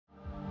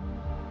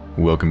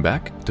Welcome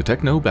back to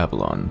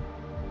Technobabylon.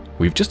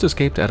 We've just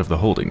escaped out of the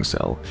holding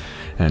cell,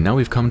 and now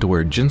we've come to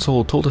where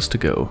Jinsol told us to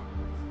go.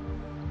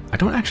 I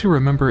don't actually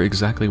remember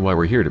exactly why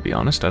we're here, to be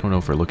honest. I don't know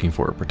if we're looking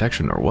for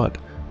protection or what.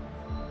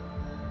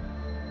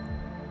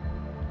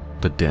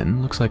 The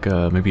den looks like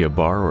maybe a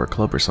bar or a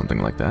club or something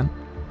like that.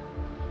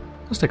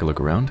 Let's take a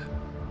look around.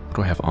 What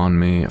do I have on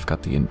me? I've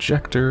got the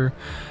injector.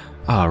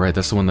 Ah, right,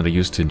 that's the one that I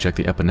used to inject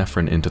the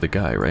epinephrine into the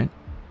guy, right?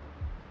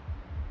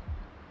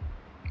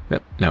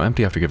 Yep, now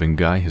empty after giving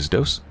Guy his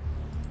dose.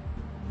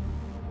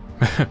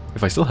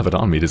 If I still have it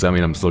on me, does that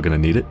mean I'm still gonna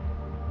need it?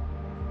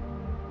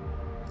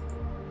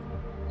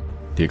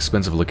 The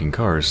expensive-looking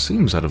car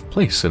seems out of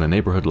place in a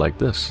neighborhood like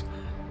this.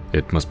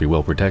 It must be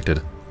well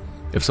protected.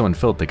 If someone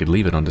felt they could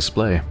leave it on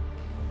display.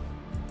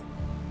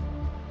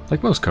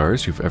 Like most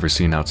cars you've ever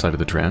seen outside of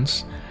the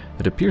trance,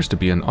 it appears to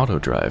be an auto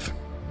drive.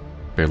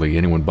 Barely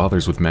anyone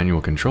bothers with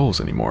manual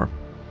controls anymore.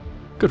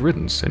 Good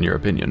riddance, in your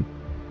opinion.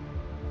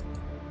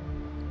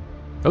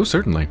 Oh,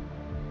 certainly.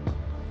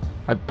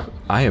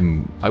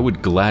 I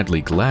would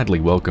gladly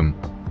welcome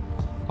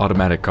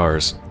automatic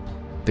cars.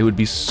 They would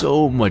be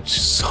so much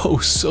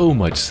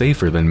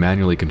safer than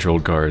manually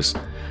controlled cars.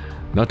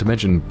 Not to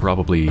mention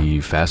probably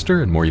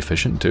faster and more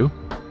efficient too.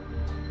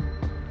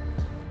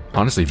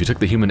 Honestly, if you took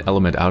the human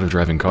element out of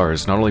driving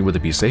cars, not only would they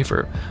be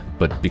safer,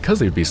 but because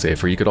they'd be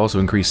safer, you could also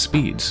increase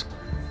speeds,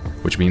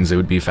 which means they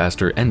would be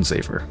faster and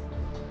safer.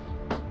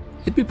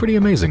 It'd be pretty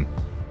amazing.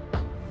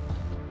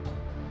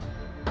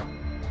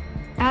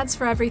 Ads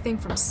for everything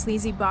from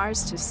sleazy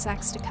bars to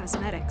sex to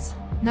cosmetics.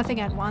 Nothing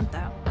I'd want,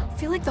 though. I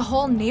feel like the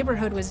whole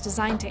neighborhood was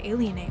designed to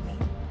alienate me.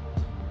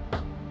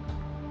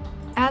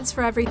 Ads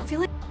for every...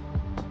 feel like...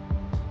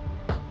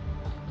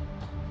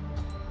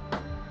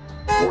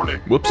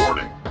 Warning. Whoops.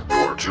 Warning. You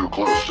are too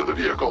close to the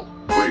vehicle.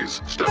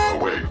 Please step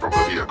away from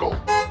the vehicle.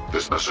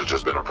 This message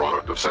has been a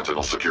product of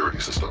Sentinel security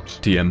systems.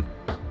 TM.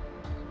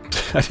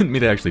 I didn't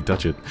mean to actually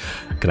touch it.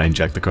 Can I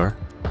inject the car?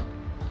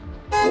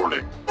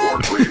 Warning.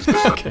 Warning, please.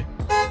 Okay.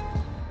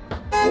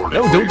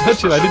 No, don't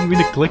touch it. I didn't mean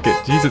to click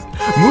it. Jesus.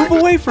 Move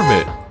away from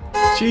it.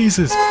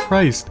 Jesus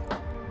Christ.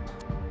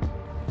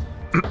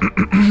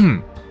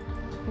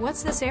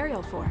 What's this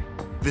aerial for?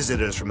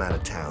 Visitors from out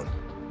of town.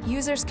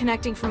 Users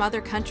connecting from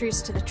other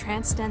countries to the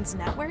Trance Den's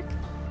network?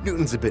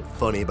 Newton's a bit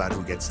funny about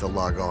who gets to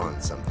log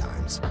on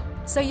sometimes.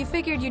 So you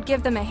figured you'd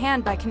give them a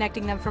hand by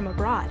connecting them from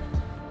abroad?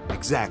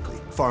 Exactly.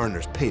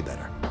 Foreigners pay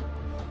better.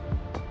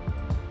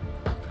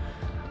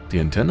 The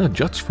antenna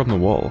juts from the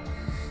wall.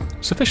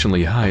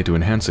 Sufficiently high to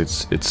enhance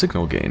its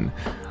signal gain,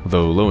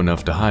 though low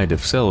enough to hide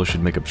if cells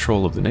should make a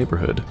patrol of the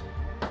neighborhood.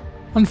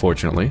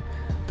 Unfortunately,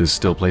 this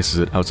still places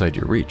it outside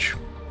your reach.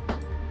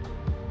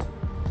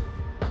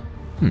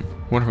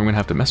 Wonder if I'm gonna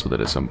have to mess with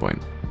it at some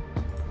point.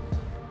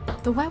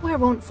 The wetware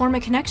won't form a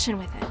connection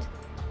with it.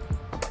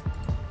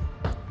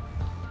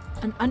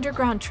 An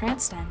underground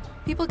trance den.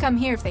 People come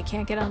here if they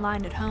can't get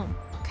online at home.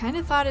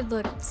 Kinda thought it'd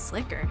look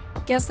slicker.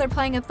 Guess they're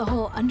playing up the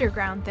whole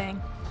underground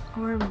thing.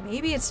 Or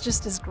maybe it's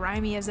just as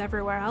grimy as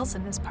everywhere else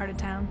in this part of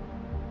town.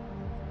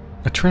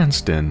 A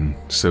trance den,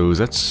 so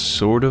that's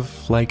sort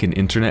of like an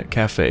internet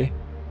cafe?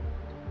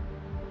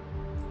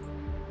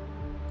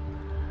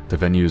 The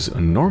venue's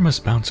enormous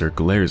bouncer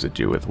glares at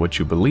you with what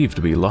you believe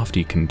to be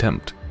lofty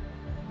contempt,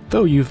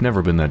 though you've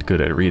never been that good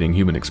at reading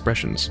human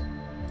expressions.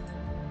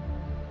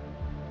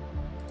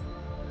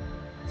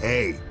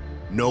 Hey,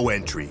 no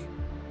entry.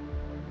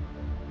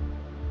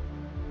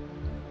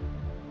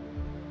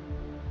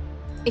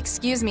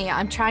 Excuse me,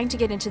 I'm trying to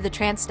get into the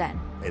trance den.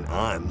 And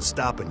I'm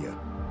stopping you.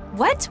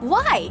 What?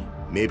 Why?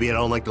 Maybe I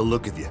don't like the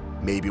look of you.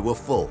 Maybe we're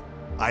full.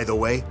 Either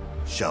way,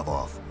 shove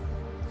off.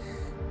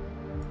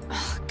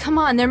 Come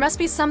on, there must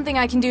be something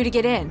I can do to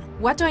get in.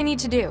 What do I need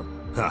to do?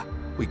 Huh,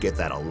 we get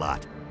that a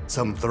lot.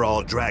 Some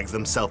thrall drags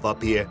themselves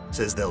up here,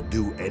 says they'll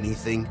do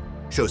anything.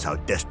 Shows how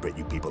desperate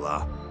you people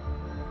are.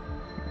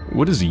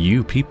 What is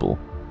you people?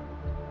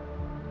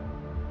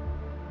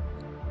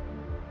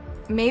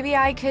 Maybe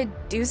I could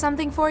do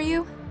something for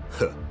you?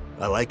 Huh,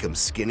 I like 'em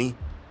skinny,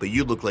 but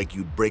you look like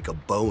you'd break a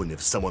bone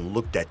if someone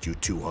looked at you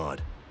too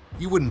hard.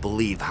 You wouldn't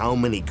believe how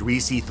many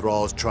greasy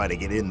thralls try to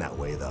get in that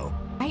way, though.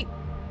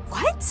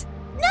 What?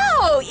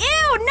 No!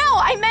 Ew! No!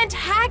 I meant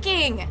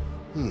hacking!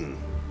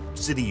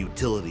 City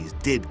utilities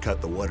did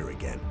cut the water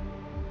again.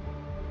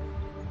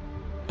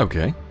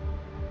 Okay.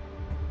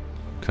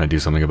 Can I do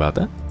something about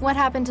that? What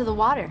happened to the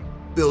water?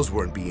 Bills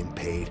weren't being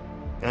paid.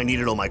 I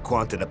needed all my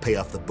quanta to pay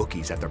off the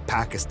bookies after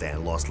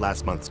Pakistan lost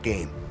last month's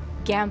game.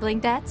 Gambling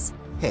debts?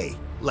 Hey,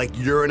 like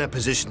you're in a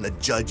position to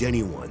judge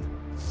anyone.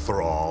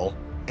 Thrall.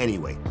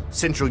 Anyway,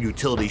 Central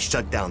Utilities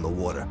shut down the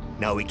water.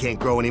 Now we can't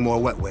grow any more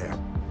wetware.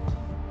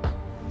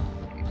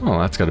 Well,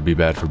 that's gotta be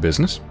bad for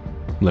business.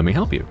 Let me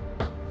help you.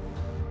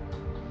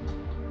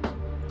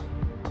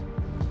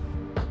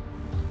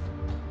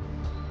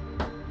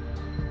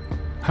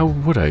 How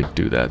would I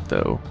do that,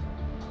 though?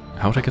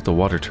 How would I get the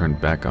water turned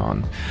back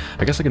on?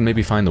 I guess I can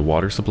maybe find the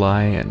water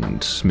supply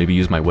and maybe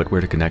use my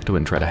wetware to connect to it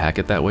and try to hack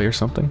it that way or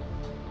something?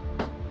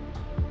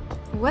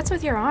 What's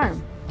with your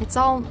arm? It's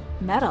all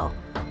metal.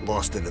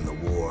 Lost it in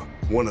the war.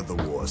 One of the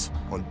wars.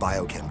 On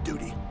biochem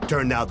duty.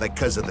 Turned out that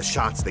because of the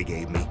shots they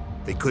gave me,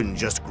 they couldn't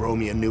just grow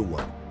me a new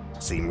one.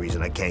 Same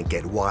reason I can't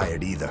get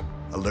wired either.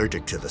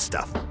 Allergic to the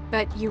stuff.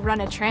 But you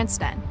run a trance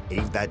den.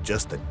 Ain't that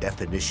just the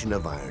definition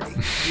of irony?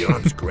 The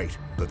arm's great,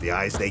 but the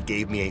eyes they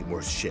gave me ain't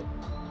worth shit.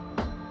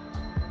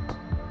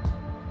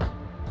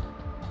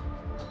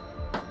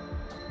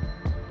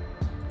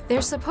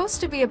 There's supposed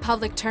to be a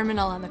public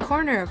terminal on the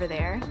corner over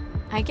there.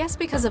 I guess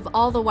because of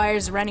all the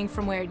wires running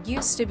from where it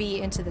used to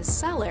be into the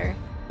cellar.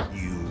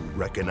 You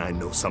reckon I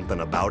know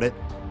something about it?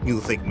 You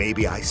think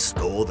maybe I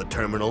stole the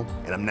terminal,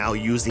 and I'm now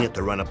using it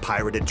to run a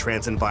pirated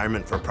trance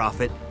environment for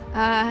profit?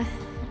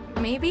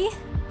 Maybe?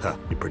 Huh,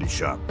 you're pretty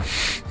sharp.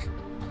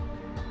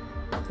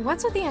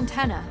 What's with the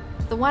antenna?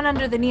 The one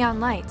under the neon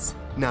lights?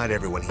 Not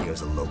everyone here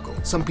is a local.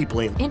 Some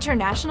people ain't.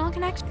 International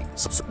connection?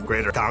 Some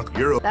greater conk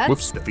Euro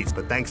That's... defeats,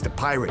 but thanks to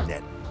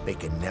PirateNet, they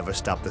can never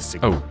stop the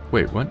signal. Oh,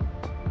 wait, what?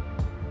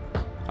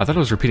 I thought I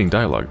was repeating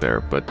dialogue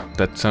there, but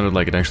that sounded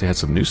like it actually had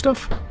some new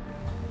stuff?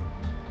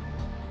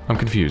 I'm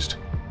confused.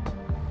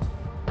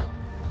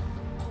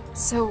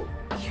 So,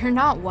 you're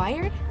not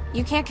wired?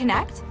 You can't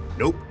connect?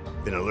 Nope.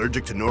 Been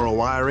allergic to neural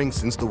wiring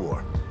since the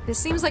war. This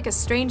seems like a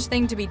strange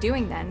thing to be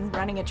doing then,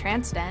 running a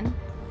trance den.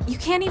 You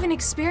can't even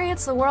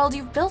experience the world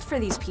you've built for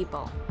these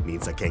people.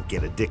 Means I can't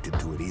get addicted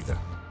to it either.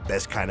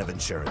 Best kind of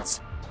insurance.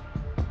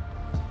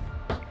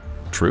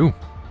 True.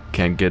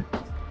 Can't get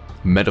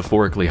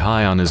metaphorically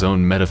high on his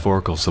own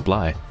metaphorical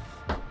supply.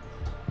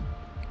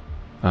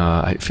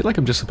 I feel like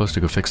I'm just supposed to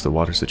go fix the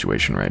water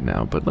situation right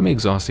now, but let me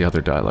exhaust the other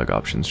dialogue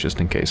options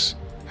just in case.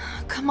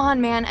 Come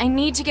on, man. I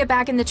need to get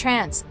back in the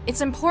trance.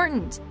 It's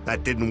important.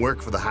 That didn't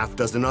work for the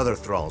half-dozen other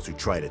thralls who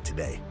tried it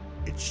today.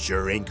 It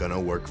sure ain't gonna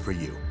work for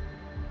you.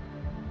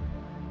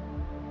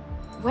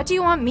 What do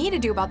you want me to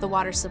do about the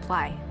water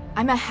supply?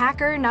 I'm a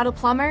hacker, not a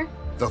plumber.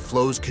 The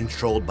flow's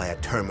controlled by a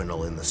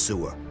terminal in the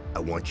sewer. I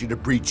want you to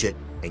breach it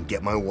and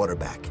get my water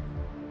back.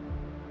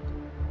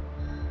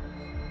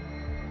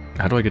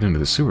 How do I get into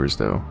the sewers,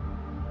 though?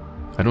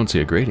 I don't see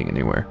a grating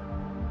anywhere.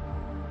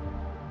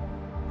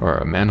 Or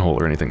a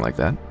manhole or anything like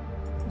that.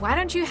 Why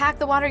don't you hack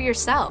the water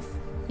yourself?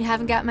 You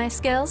haven't got my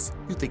skills?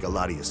 You think a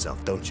lot of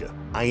yourself, don't you?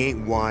 I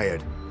ain't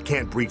wired.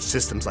 Can't breach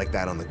systems like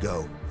that on the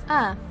go.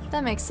 Ah,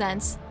 that makes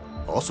sense.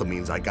 Also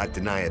means I got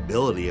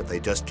deniability if they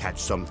just catch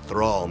some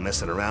thrall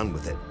messing around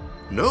with it.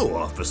 No,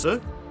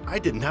 officer. I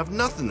didn't have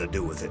nothing to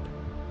do with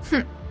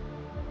it.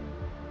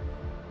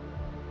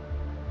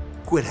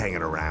 Quit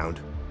hanging around.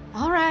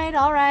 All right,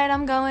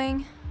 I'm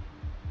going.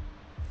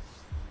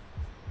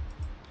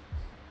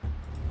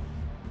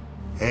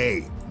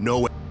 Hey, no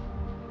way.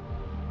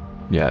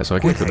 Yeah, so I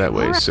can't go that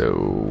way, so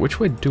which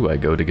way do I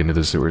go to get into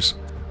the sewers?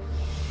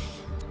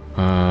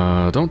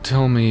 Don't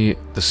tell me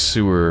the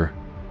sewer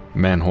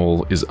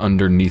manhole is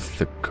underneath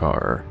the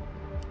car.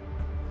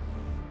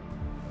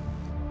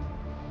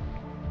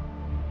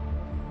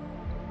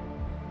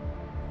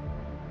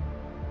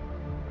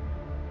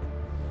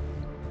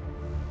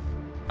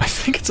 I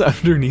think it's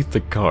underneath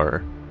the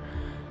car.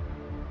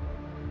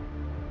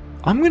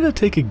 I'm gonna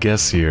take a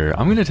guess here.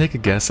 I'm gonna take a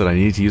guess that I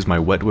need to use my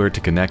wetware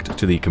to connect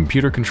to the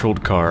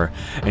computer-controlled car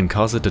and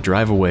cause it to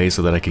drive away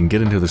so that I can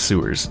get into the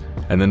sewers,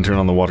 and then turn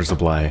on the water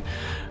supply,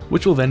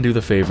 which will then do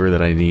the favor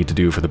that I need to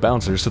do for the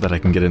bouncer so that I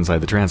can get inside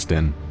the trance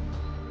den.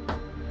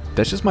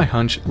 That's just my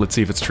hunch. Let's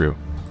see if it's true.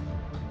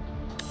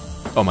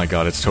 Oh my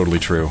god, it's totally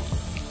true.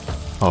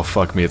 Oh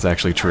fuck me, it's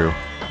actually true.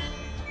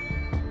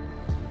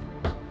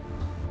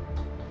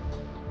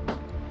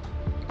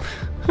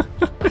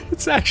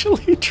 It's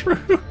actually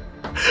true.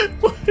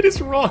 What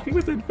is wrong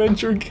with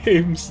adventure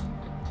games?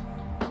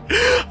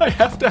 I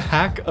have to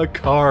hack a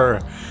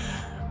car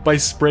by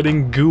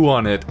spreading goo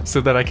on it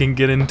so that I can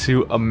get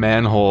into a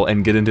manhole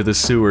and get into the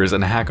sewers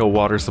and hack a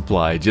water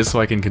supply just so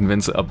I can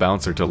convince a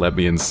bouncer to let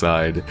me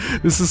inside.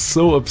 This is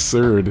so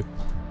absurd.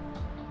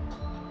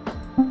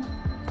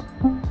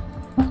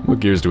 What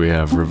gears do we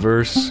have?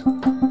 Reverse.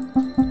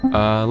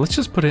 Let's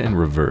just put it in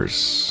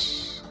reverse.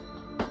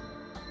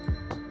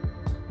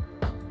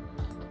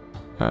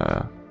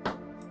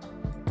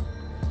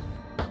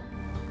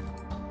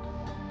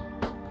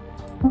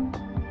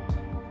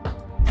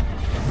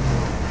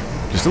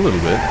 Just a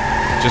little bit.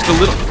 Just a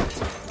little.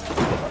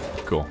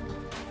 Cool.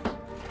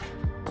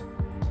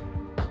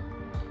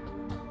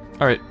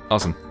 Alright,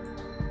 awesome.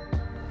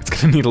 It's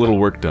gonna need a little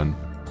work done.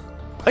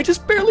 I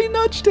just barely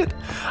nudged it!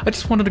 I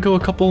just wanted to go a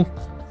couple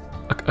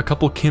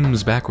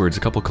kims backwards, a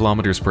couple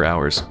kilometers per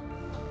hour.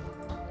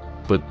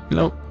 But,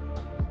 nope.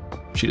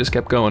 She just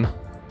kept going.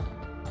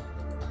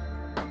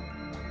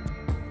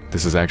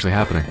 This is actually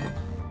happening.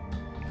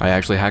 I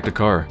actually hacked a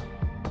car,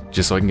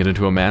 just so I can get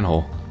into a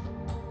manhole.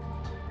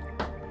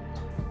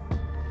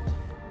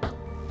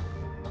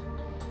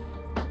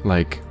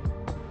 Like,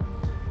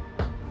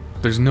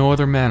 there's no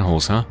other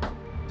manholes, huh?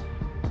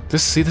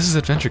 This is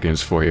adventure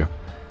games for you.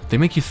 They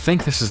make you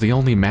think this is the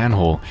only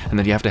manhole, and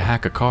that you have to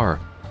hack a car.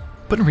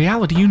 But in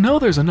reality, you know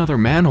there's another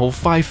manhole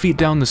 5 feet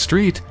down the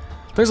street.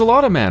 There's a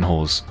lot of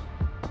manholes.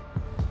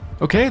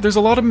 Okay, there's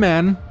a lot of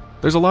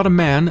There's a lot of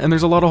man, and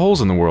there's a lot of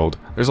holes in the world.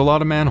 There's a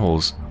lot of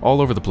manholes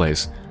all over the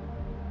place.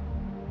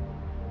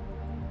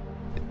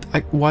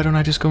 Why don't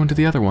I just go into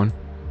the other one?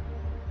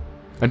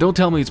 And don't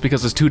tell me it's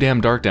because it's too damn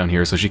dark down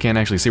here so she can't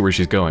actually see where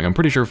she's going. I'm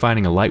pretty sure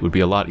finding a light would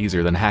be a lot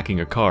easier than hacking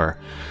a car.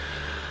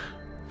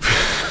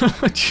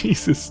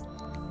 Jesus.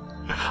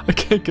 I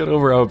can't get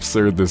over how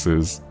absurd this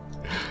is.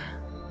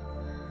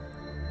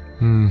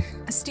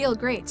 A steel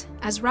grate,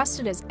 as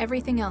rusted as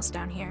everything else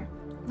down here.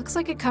 Looks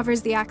like it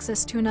covers the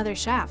access to another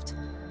shaft.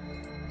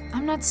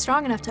 I'm not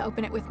strong enough to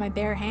open it with my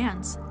bare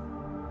hands.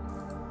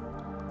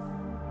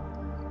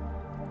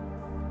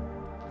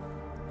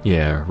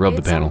 Yeah, rub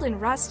the panel. It's old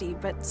and rusty,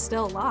 but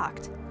still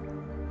locked.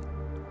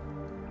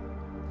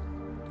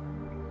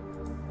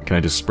 Can I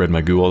just spread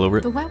my goo all over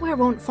it? The wetware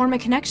won't form a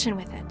connection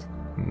with it.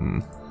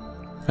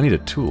 I need a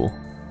tool.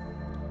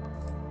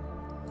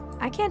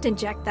 I can't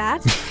inject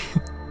that.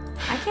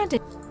 I can't.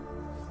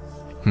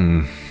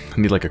 I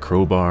need like a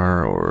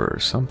crowbar or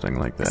something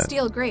like that.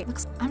 Steel grate.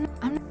 Looks. I'm.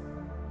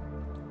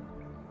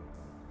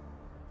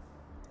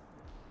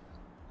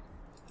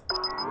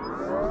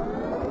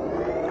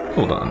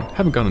 Hold on,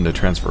 haven't gone into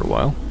trance for a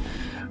while.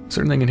 Is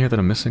there anything in here that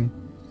I'm missing?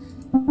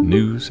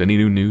 News? Any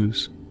new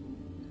news?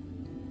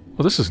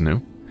 Well, this is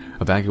new.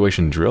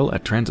 Evacuation drill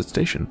at transit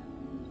station.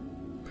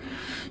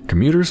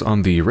 Commuters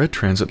on the Red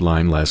Transit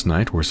line last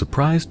night were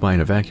surprised by an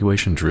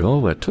evacuation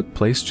drill that took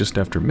place just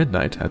after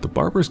midnight at the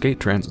Barbers Gate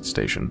transit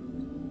station.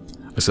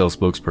 A cell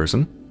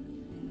spokesperson...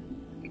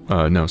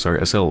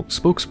 a cell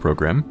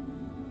spokesprogram...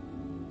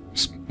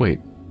 wait.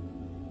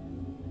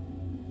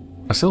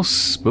 A cell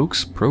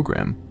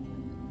spokesprogram?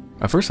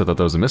 At first I thought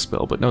that was a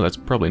misspell, but no, that's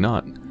probably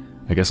not.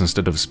 I guess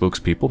instead of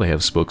spokespeople, they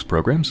have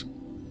spokesprograms?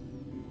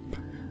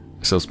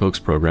 The Cell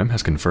Spokesprogram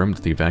has confirmed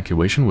that the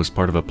evacuation was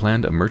part of a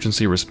planned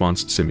emergency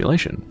response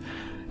simulation,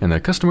 and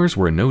that customers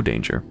were in no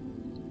danger.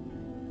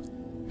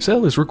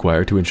 Cell is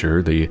required to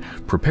ensure the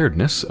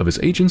preparedness of its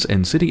agents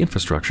and city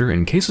infrastructure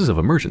in cases of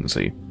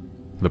emergency,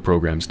 the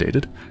program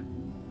stated.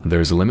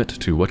 There is a limit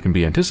to what can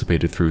be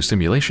anticipated through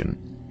simulation,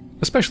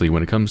 especially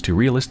when it comes to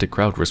realistic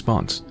crowd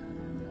response.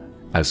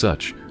 As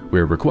such, we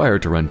are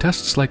required to run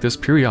tests like this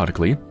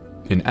periodically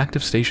in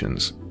active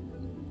stations.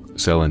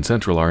 Cell and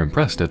Central are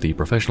impressed at the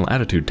professional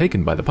attitude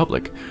taken by the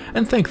public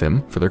and thank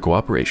them for their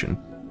cooperation.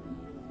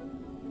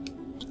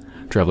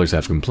 Travelers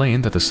have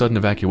complained that the sudden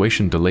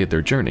evacuation delayed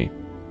their journey,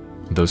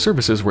 though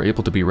services were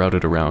able to be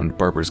routed around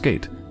Barbers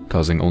Gate,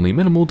 causing only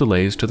minimal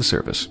delays to the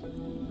service,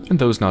 and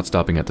those not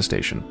stopping at the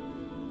station.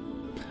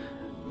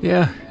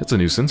 Yeah, it's a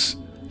nuisance,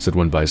 said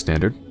one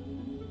bystander.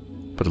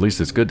 But at least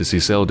it's good to see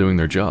Cell doing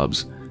their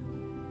jobs.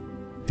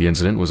 The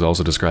incident was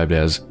also described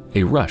as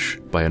a rush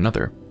by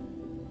another.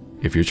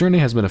 If your journey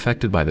has been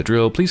affected by the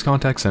drill, please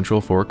contact Central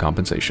for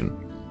compensation.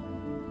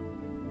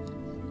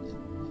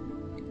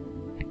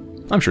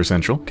 I'm sure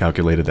Central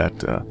calculated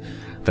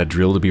that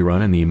drill to be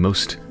run in the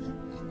most,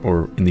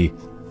 or in the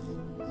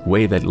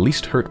way that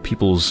least hurt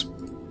people's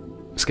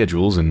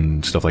schedules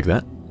and stuff like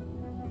that.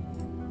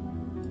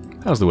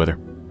 How's the weather?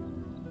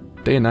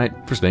 Day and night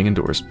for staying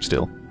indoors,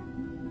 still.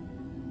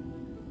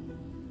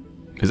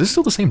 Is this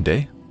still the same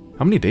day?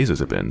 How many days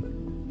has it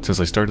been since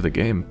I started the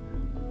game?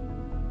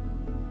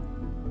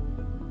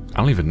 I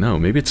don't even know.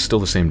 Maybe it's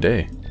still the same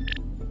day.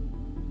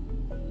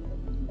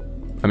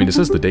 I mean, it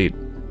says the date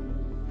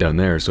down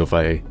there, so if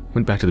I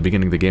went back to the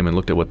beginning of the game and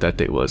looked at what that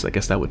date was, I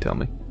guess that would tell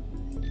me.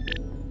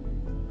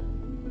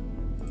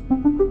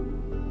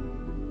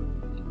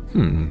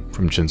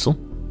 From Chinsel.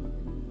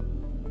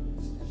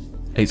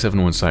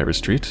 871 Cyrus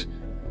Street.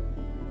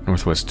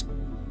 Northwest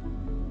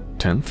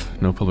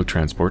 10th. No public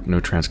transport,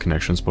 no trans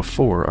connections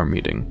before our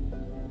meeting.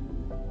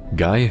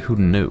 Guy who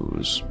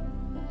knows.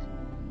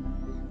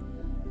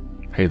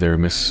 Hey there,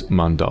 Miss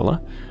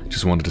Mandala.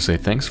 Just wanted to say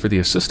thanks for the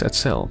assist at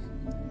Cell.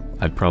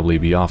 I'd probably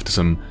be off to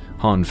some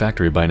Han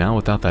factory by now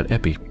without that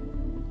epi.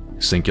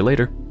 Sink you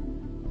later.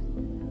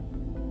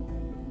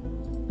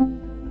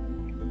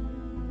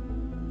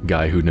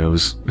 Guy who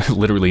knows.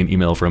 Literally an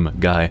email from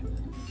Guy.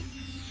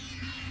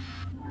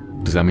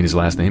 Does that mean his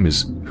last name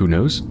is Who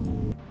Knows?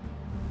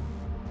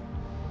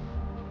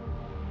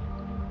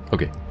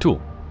 Okay,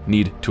 tool.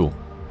 Need tool.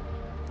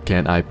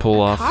 Can I pull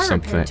off car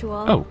something? repair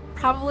tool. Oh.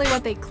 Probably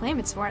what they claim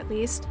it's for, at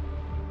least.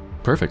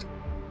 Perfect.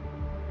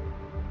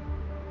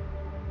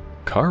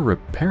 Car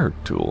repair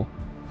tool?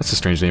 That's a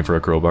strange name for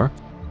a crowbar.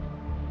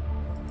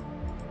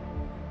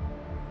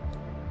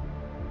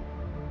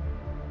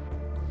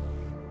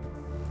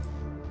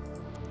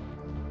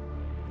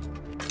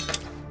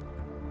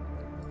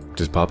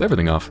 Just pop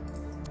everything off.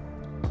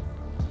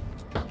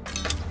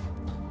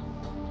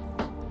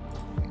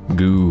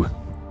 Goo.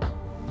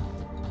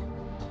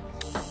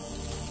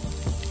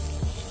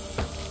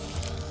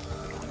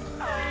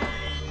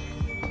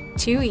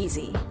 Too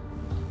easy.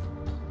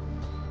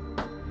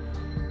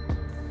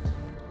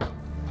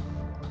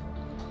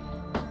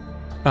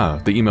 Ah,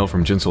 the email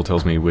from Jinsel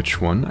tells me which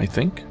one, I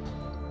think.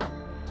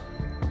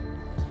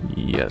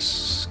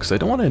 Yes, because I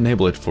don't want to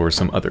enable it for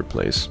some other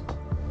place.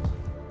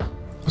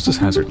 What's this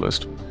hazard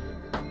list?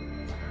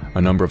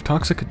 A number of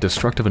toxic,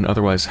 destructive, and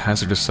otherwise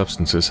hazardous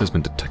substances has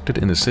been detected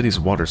in the city's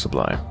water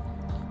supply.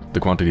 The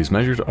quantities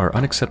measured are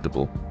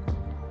unacceptable.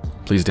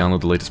 Please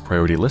download the latest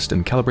priority list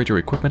and calibrate your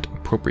equipment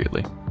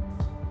appropriately.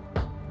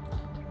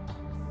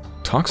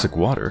 Toxic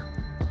water?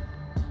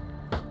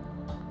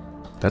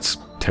 That's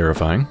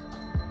terrifying.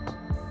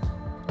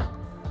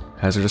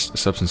 Hazardous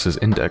Substances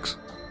Index.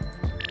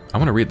 I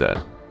want to read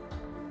that.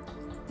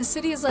 The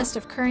city's list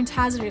of current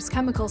hazardous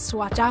chemicals to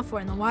watch out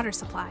for in the water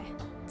supply.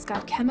 It's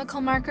got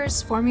chemical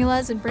markers,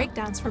 formulas, and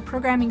breakdowns for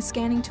programming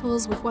scanning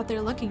tools with what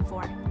they're looking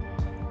for.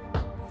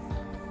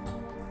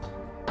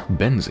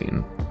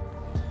 Benzene.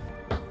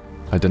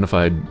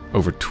 Identified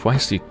over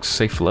twice the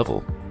safe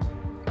level.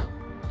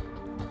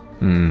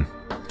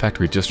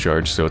 Factory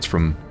discharge, so it's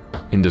from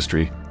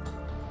industry.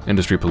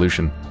 Industry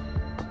pollution.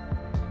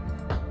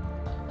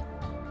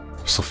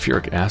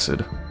 Sulfuric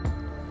acid.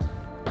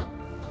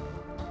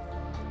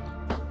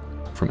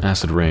 From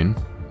acid rain.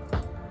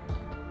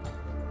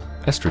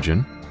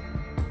 Estrogen.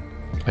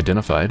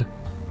 Identified.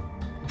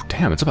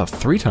 Damn, it's about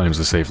 3 times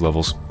the safe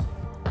levels.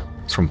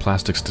 It's from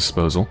plastics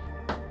disposal.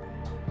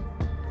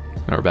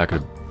 Now we're back to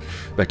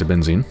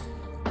benzene.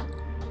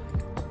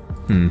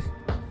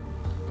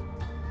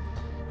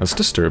 That's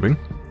disturbing.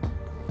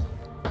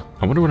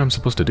 I wonder what I'm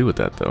supposed to do with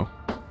that, though.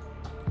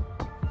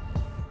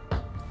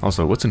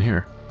 Also, what's in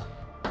here?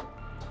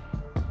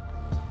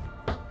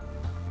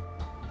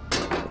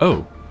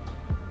 Oh!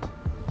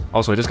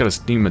 Also, I just got a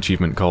Steam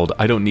achievement called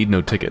I Don't Need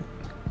No Ticket.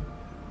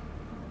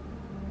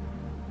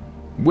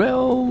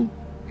 Well,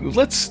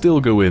 let's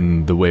still go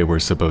in the way we're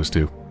supposed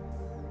to.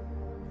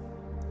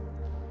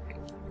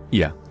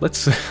 Yeah,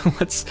 let's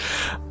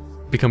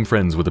become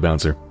friends with the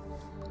bouncer.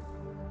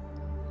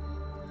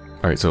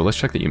 Alright, so let's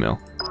check the email.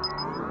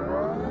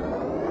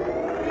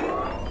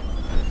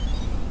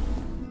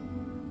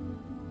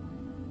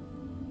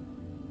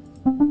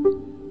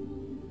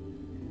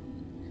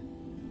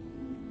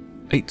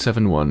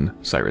 "871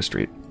 Cyrus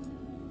Street.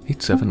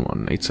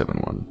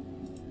 871.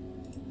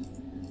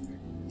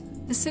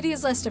 The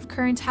city's list of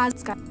current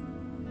hazards got...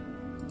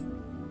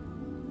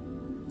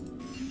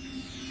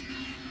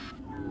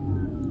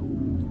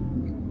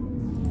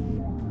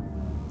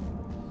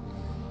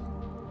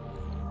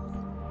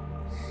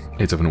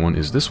 "871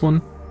 is this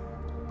one.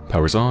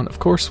 Power's on, of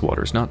course,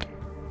 water's not.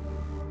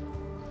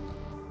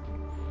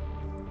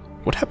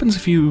 What happens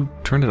if you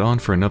turn it on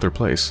for another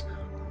place?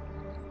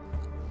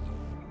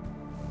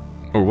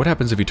 Or what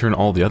happens if you turn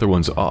all the other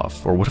ones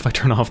off? Or what if I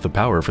turn off the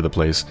power for the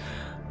place?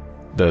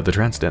 The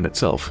Trance Den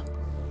itself?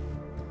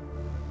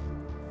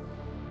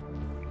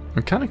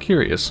 I'm kind of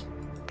curious.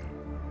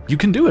 You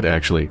can do it,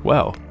 actually.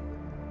 Wow.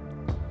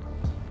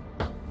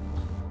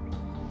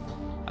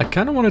 I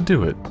kind of want to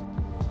do it.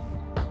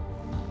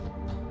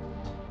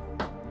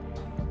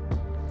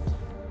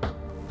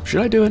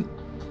 Should I do it?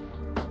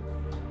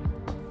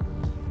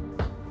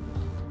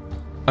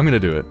 I'm gonna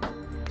do it.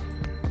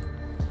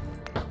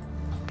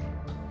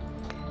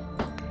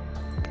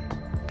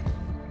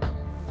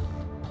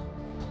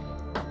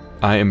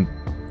 I am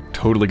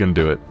totally gonna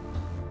do it.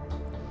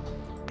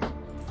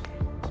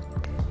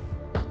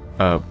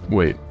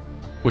 Wait.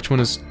 Which one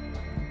is...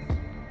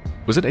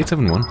 Was it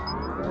 871?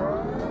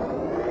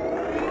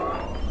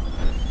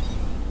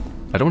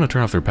 I don't want to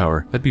turn off their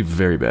power. That'd be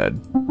very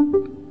bad.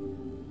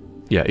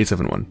 Yeah,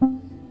 871.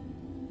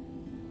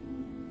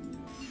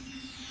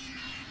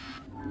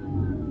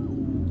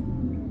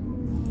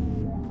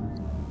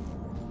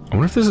 I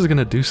wonder if this is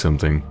gonna do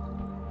something.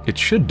 It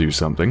should do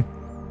something.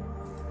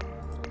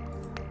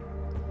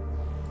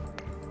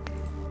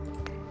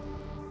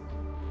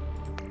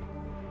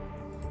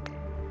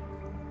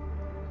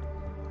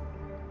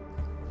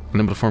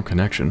 Unable to form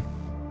connection.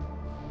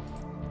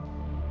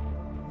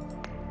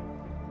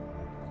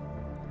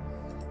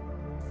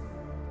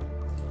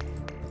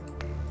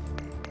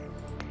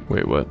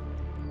 Wait, what?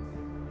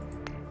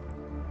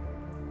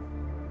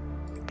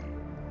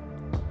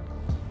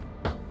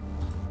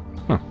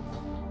 Huh.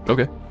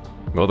 Okay.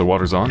 Well, the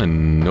water's on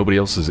and nobody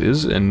else's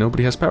is, and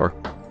nobody has power.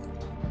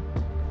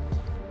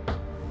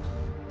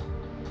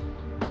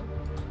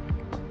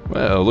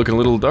 Well, looking a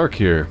little dark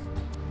here.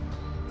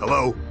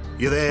 Hello?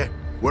 You there?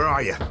 Where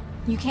are you?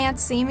 You can't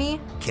see me?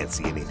 Can't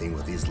see anything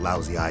with these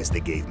lousy eyes they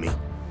gave me.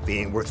 They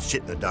ain't worth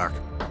shit in the dark.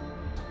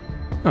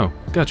 Oh,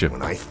 gotcha.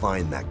 When I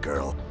find that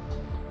girl...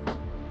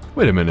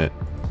 Wait a minute.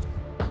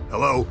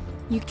 Hello?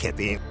 You can't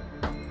be...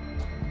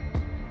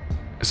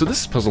 So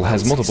this puzzle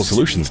has multiple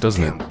solutions,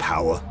 doesn't it?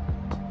 Power.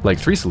 Like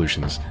 3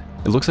 solutions.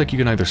 It looks like you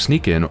can either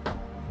sneak in,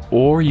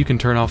 or you can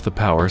turn off the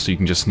power so you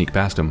can just sneak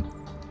past him.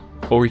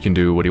 Or you can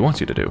do what he wants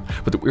you to do.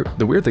 But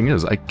the weird thing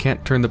is, I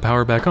can't turn the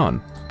power back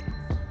on.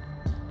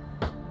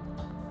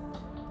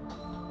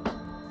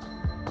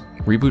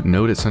 Reboot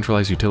node at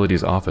centralized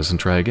utilities office and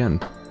try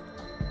again.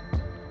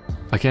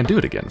 I can't do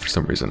it again for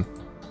some reason.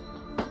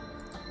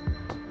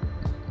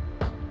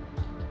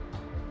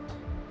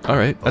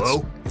 Alright, that's...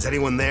 Hello? Is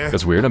anyone there?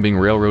 That's weird. I'm being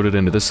railroaded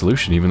into this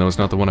solution even though it's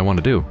not the one I want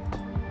to do.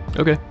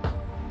 Okay.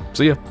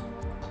 See ya.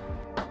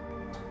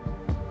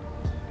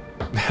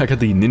 I got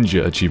the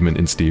ninja achievement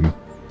in Steam.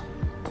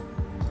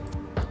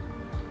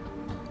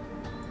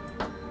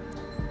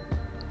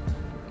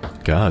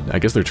 god, I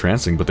guess they're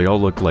trancing, but they all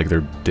look like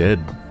they're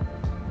dead.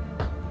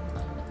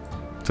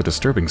 It's a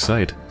disturbing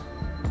sight.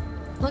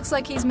 Looks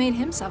like he's made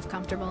himself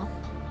comfortable.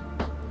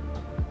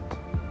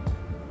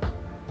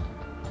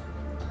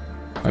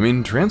 I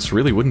mean, trance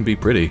really wouldn't be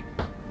pretty.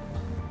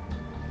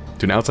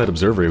 To an outside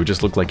observer, it would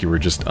just look like you were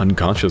just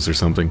unconscious or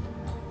something.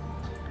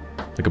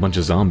 Like a bunch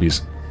of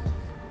zombies.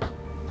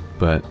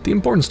 But the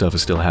important stuff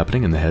is still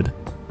happening in the head.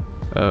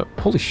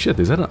 Holy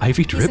shit, is that an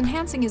IV drip? He's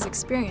enhancing his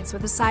experience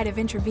with a side of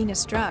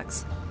intravenous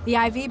drugs. The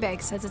IV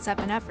bag says it's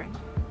epinephrine.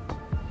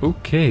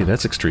 Okay,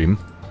 that's extreme.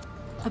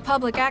 A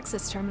public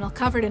access terminal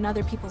covered in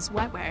other people's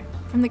wetware.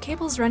 From the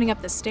cables running up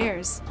the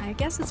stairs, I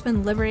guess it's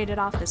been liberated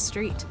off the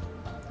street.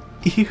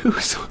 Ew,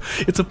 so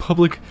it's a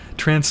public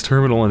trance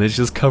terminal and it's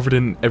just covered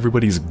in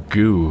everybody's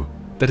goo.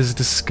 That is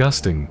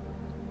disgusting.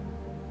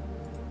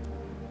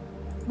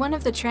 One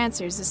of the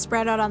trancers is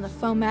spread out on the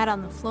foam mat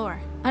on the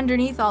floor,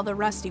 underneath all the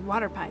rusty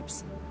water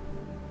pipes.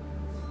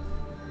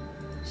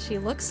 She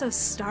looks so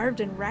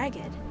starved and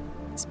ragged.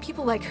 It's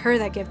people like her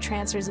that give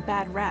trancers a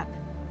bad rep.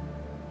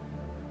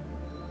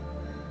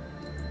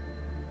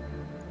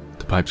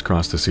 The pipes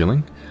cross the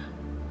ceiling.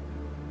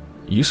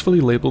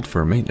 Usefully labeled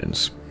for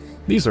maintenance.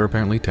 These are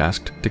apparently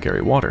tasked to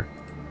carry water.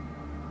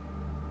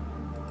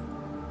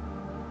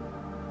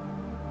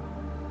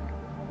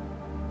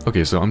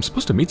 Okay, so I'm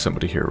supposed to meet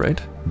somebody here,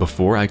 right?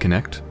 Before I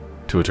connect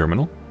to a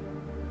terminal?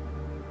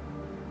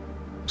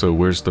 So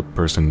where's the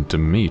person to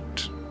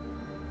meet?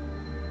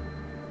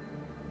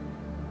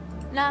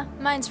 Nah,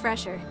 mine's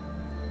fresher.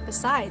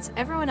 Besides,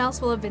 everyone else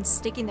will have been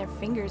sticking their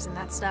fingers in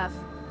that stuff.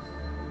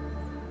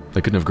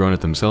 They couldn't have grown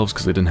it themselves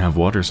because they didn't have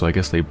water, so I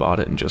guess they bought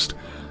it and just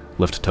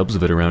left tubs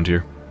of it around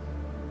here.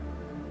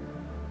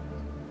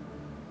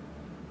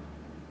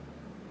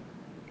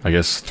 I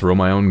guess throw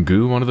my own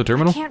goo onto the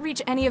terminal? I can't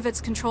reach any of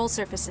its control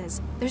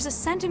surfaces. There's a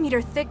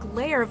centimeter-thick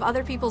layer of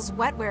other people's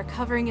wetware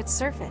covering its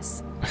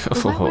surface. The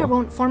wetware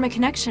won't form a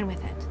connection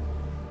with it.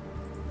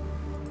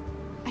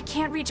 I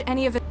can't reach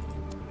any of it.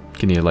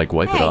 Can you, like,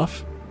 wipe it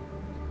off?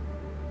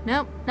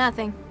 Nope,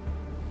 nothing.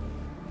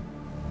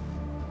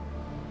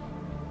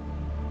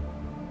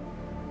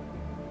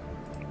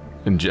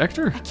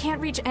 Injector? I can't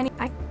reach any.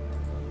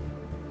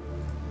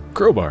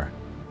 Crowbar.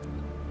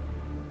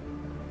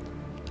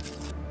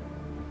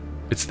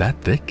 It's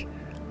that thick?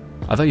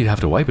 I thought you'd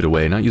have to wipe it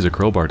away, not use a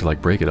crowbar to, like,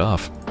 break it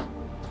off.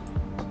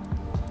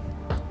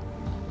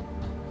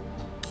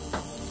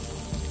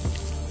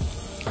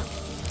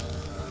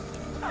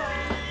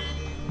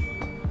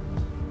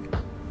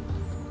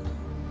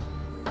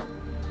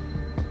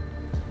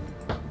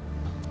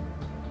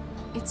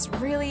 It's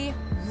really,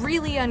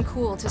 really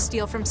uncool to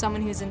steal from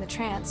someone who's in the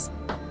trance.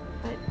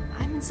 But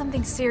I'm in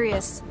something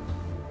serious.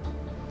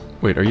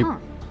 Wait, are you... Huh.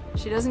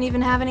 She doesn't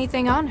even have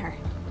anything on her.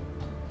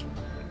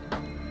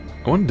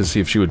 I wanted to see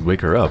if she would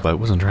wake her up. I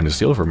wasn't trying to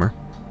steal from her.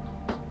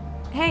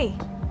 Hey.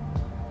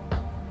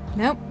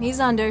 Nope, he's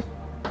under.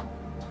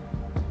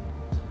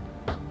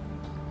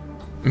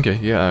 Okay,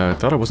 yeah, I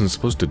thought I wasn't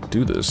supposed to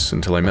do this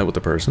until I met with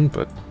the person,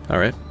 but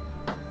alright.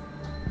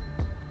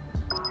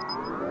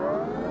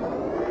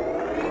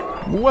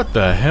 What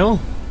the hell?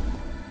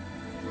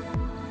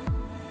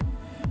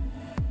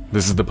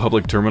 This is the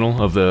public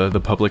terminal of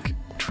the public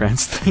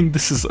trance thing?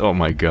 This is, oh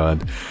my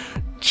god.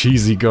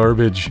 Cheesy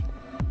garbage.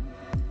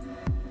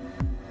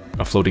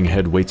 A floating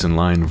head waits in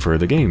line for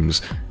the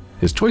games.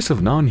 His choice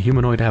of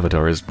non-humanoid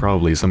avatar is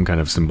probably some kind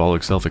of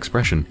symbolic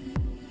self-expression.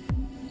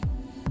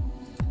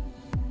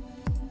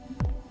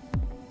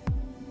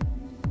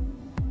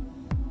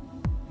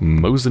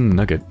 Mosin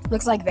Nugget.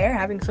 Looks like they're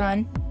having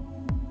fun.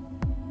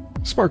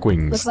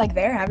 Sparkwings. Looks like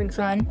they're having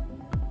fun.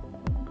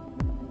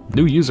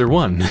 New user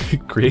 1.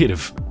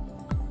 Creative.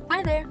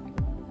 Hi there.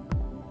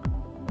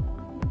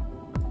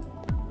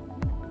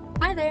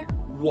 Hi there.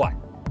 What?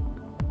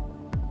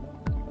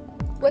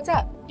 What's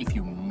up? If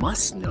you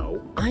must know,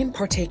 I'm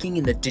partaking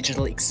in the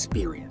digital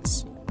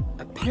experience.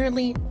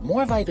 Apparently,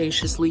 more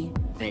vivaciously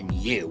than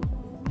you.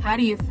 How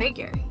do you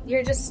figure?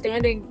 You're just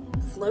standing,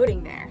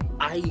 floating there.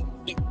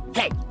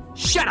 Hey,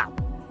 shut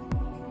up!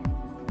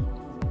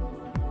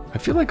 I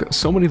feel like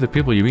so many of the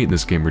people you meet in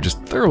this game are just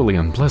thoroughly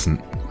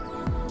unpleasant.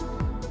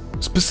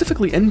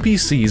 Specifically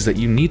NPCs that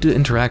you need to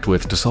interact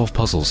with to solve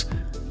puzzles.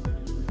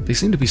 They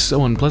seem to be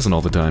so unpleasant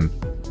all the time.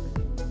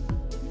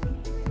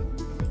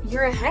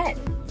 You're ahead.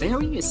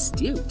 Very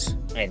astute.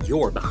 And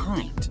you're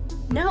behind.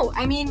 No,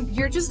 I mean,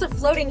 you're just a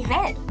floating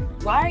head.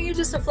 Why are you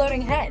just a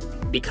floating head?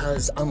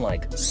 Because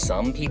unlike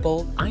some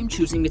people, I'm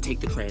choosing to take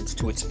the trance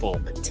to its full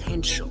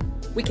potential.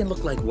 We can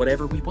look like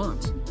whatever we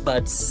want.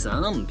 But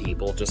some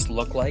people just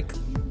look like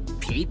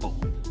people.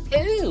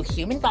 Ooh,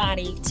 human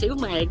body, 2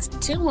 legs,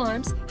 2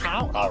 arms.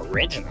 How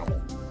original.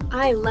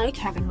 I like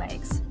having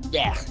legs.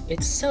 Yeah,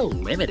 it's so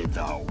limited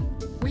though.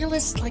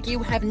 Realists like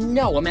you have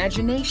no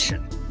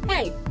imagination.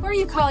 Hey, who are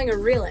you calling a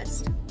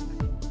realist?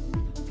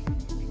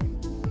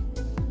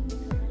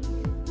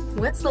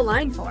 What's the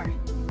line for?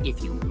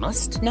 If you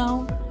must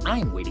know,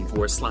 I'm waiting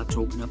for a slot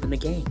to open up in the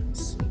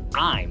games.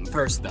 I'm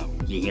first, though.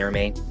 You hear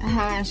me?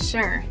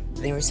 Sure.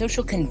 There are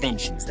social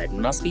conventions that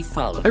must be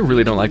followed. I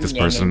really don't like this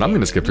person, and I'm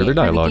gonna skip through their Are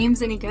the dialogue.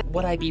 games any good?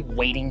 Would I be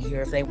waiting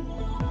here if they...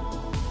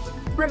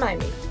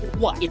 Remind me.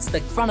 What? It's the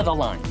front of the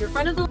line. Your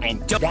front of the...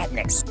 And do that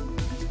next.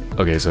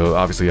 Okay, so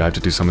obviously I have to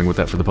do something with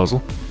that for the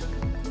puzzle.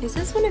 Is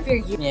this one of your...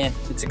 Yeah,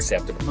 it's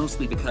acceptable.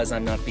 Mostly because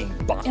I'm not being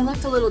bought. It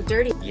looked a little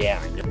dirty.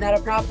 Yeah, not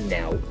a problem.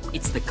 No,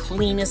 it's the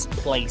cleanest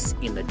place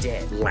in the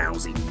dead.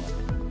 Lousy.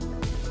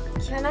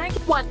 Can I...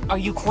 What? Are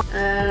you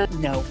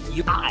No,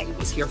 I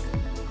was here.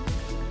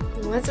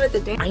 What's with the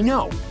day? I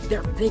know.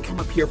 They come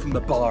up here from the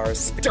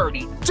bars.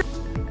 Dirty.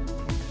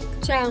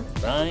 Ciao.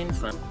 Fine.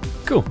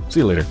 Cool,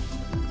 see you later.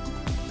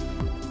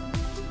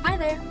 Hi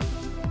there.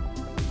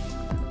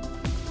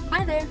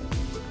 Hi there.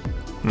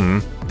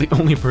 The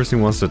only person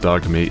who wants to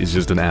talk to me is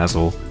just an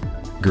asshole.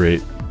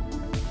 Great.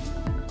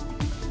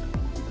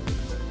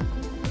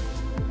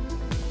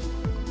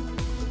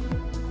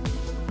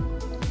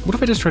 What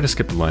if I just try to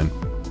skip the line?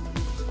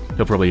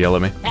 He'll probably yell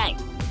at me. Hey,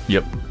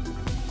 Yep.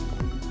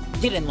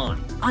 get in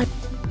line. I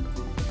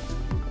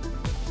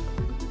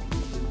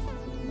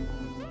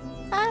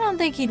don't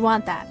think he'd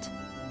want that.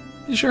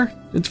 Sure,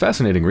 it's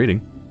fascinating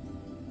reading.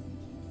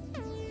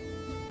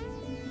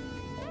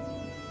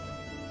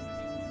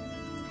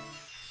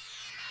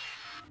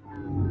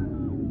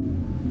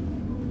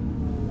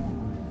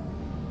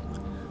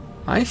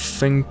 I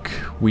think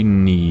we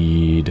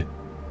need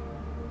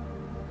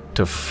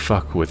to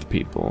fuck with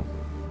people.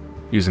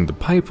 Using the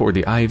pipe or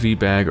the IV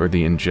bag or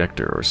the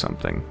injector or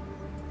something.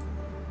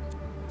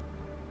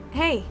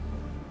 Hey.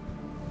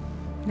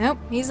 Nope,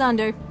 he's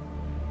under.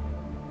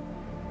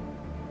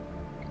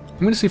 I'm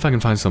gonna see if I can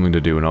find something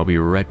to do and I'll be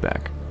right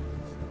back.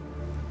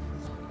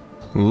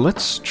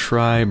 Let's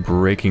try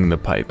breaking the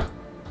pipe.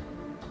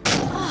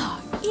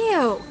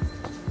 Ew.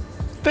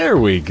 There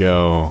we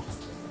go.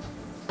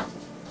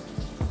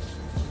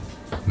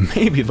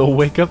 Maybe they'll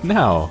wake up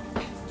now.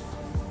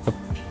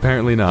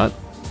 Apparently not.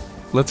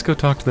 Let's go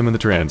talk to them in the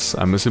trance.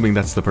 I'm assuming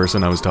that's the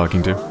person I was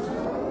talking to.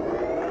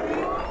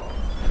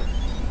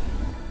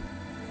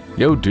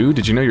 Yo, dude,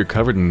 did you know you're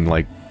covered in,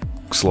 like,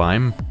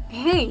 slime?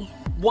 Hey.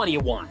 What do you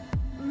want?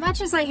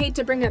 Much as I hate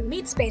to bring up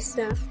meat space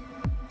stuff,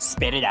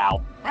 Spit it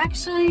out.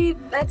 actually,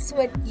 that's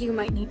what you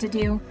might need to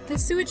do. The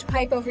sewage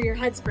pipe over your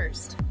head's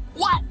burst.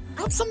 What?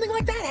 How'd something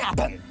like that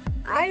happen?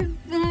 I've,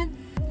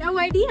 no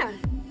idea.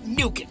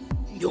 Nuke it.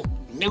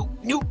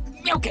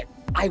 Nuke it.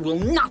 I will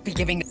not be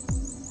giving...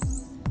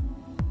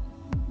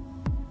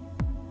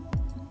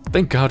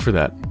 Thank God for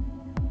that.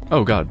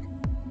 Oh, God.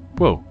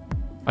 Whoa.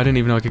 I didn't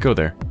even know I could go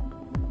there.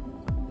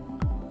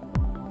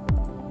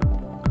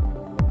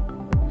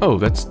 Oh,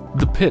 that's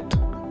the pit.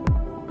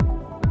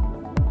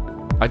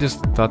 I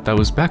just thought that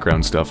was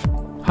background stuff.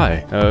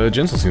 Hi,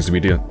 Jensel seems to be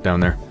down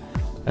there.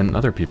 And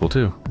other people,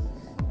 too.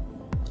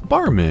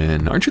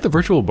 Barman! Aren't you the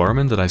virtual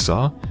barman that I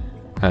saw?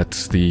 At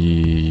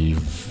the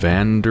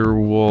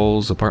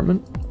Vanderwall's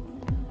apartment?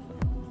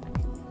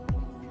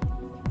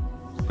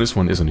 This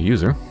one isn't a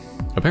user.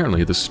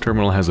 Apparently, this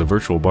terminal has a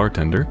virtual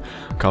bartender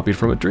copied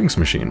from a drinks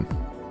machine,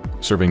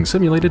 serving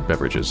simulated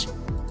beverages.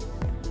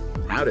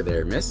 Howdy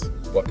there, miss.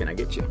 What can I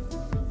get you?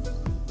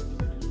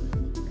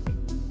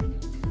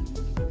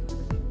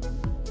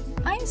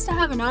 I used to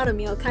have an auto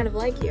meal kind of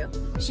like you.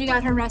 She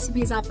got her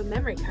recipes off a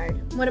memory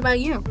card. What about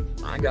you?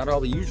 I got all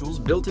the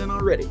usuals built in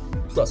already,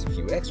 plus a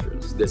few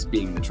extras, this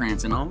being the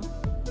trance and all.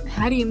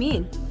 How do you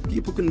mean?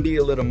 People can be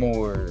a little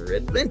more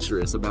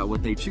adventurous about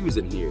what they choose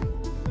in here,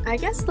 I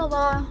guess the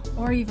law,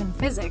 or even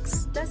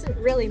physics, doesn't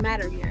really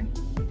matter here.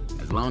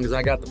 as long as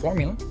I got the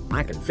formula.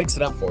 I can fix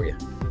it up for you.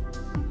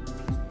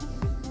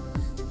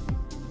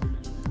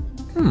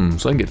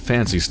 So I can get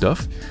fancy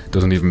stuff.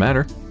 Doesn't even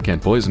matter.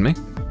 Can't poison me.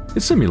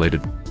 It's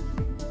simulated.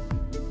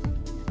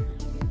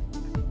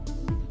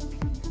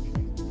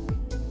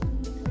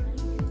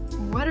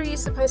 What are you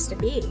supposed to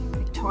be?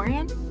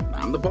 Victorian?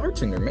 I'm the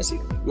bartender, missy.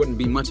 Wouldn't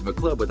be much of a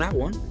club without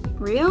one.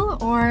 Real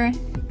or...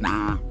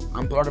 Nah,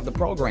 I'm part of the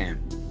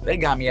program. They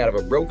got me out of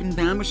a broken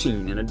down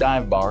machine in a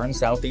dive bar in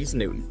southeast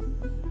Newton.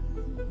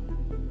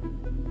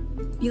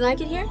 You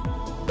like it here?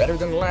 Better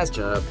than the last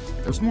job.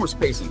 There's more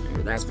space in here,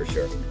 that's for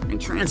sure. And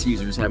trance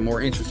users have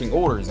more interesting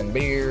orders than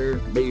beer.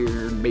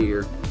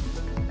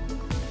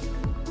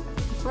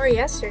 Before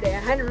yesterday, I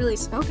hadn't really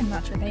spoken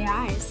much with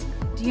AIs.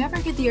 Do you ever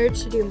get the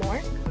urge to do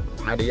more?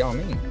 How do y'all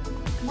mean?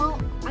 Well,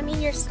 I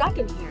mean, you're stuck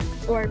in here.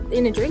 Or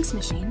in a drinks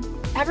machine.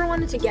 Ever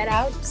wanted to get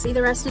out, see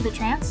the rest of the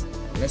trance?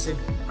 Missy,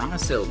 I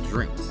sell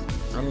drinks.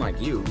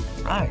 Unlike you,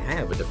 I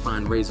have a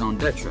defined raison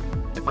d'etre.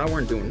 If I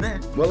weren't doing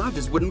that, well, I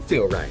just wouldn't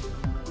feel right.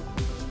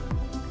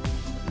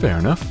 Fair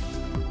enough.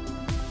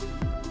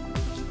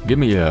 Give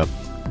me a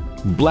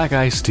black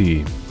iced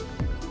tea.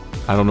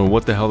 I don't know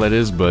what the hell that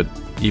is, but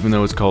even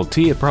though it's called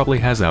tea, it probably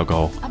has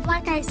alcohol. A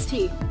black iced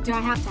tea. Do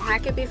I have to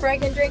hack it before I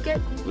can drink it?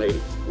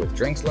 Lady, with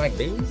drinks like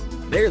these,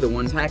 they're the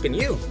ones hacking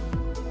you.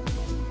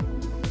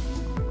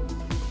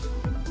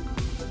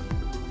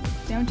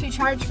 Don't you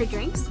charge for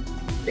drinks?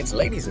 It's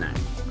ladies' night.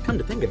 Come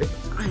to think of it,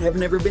 I have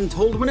never been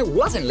told when it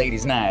wasn't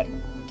ladies' night.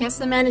 Guess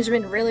the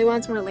management really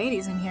wants more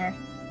ladies in here.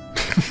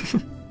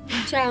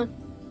 Ciao.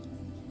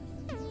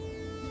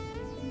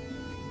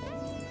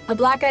 A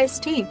black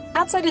iced tea.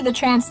 Outside of the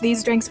trance,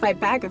 these drinks fight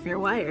back if you're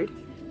wired.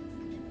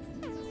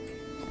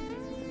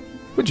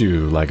 Would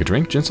you like a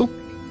drink, Jinsel?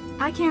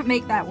 I can't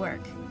make that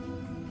work.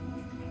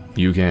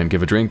 You can't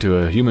give a drink to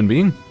a human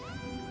being?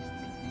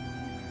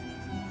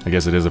 I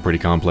guess it is a pretty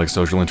complex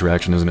social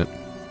interaction, isn't it?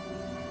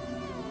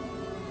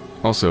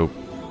 Also,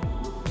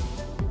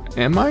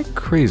 am I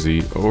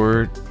crazy,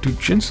 or do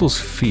Jinsel's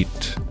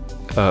feet,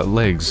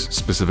 legs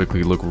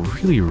specifically, look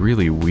really,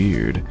 really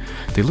weird?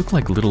 They look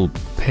like little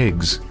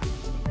pegs.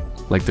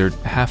 Like they're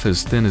half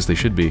as thin as they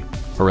should be.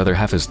 Or rather,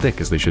 half as thick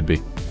as they should be.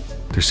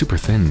 They're super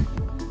thin.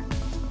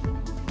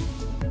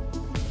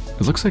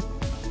 It looks like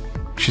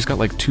she's got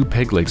like 2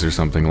 peg legs or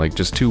something, like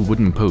just 2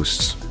 wooden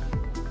posts.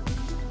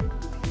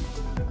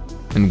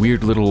 And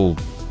weird little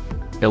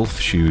elf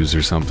shoes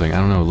or something. I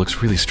don't know, it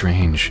looks really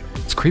strange.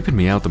 It's creeping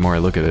me out the more I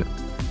look at it.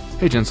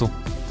 Hey, Jinsel.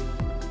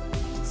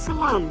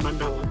 Salam,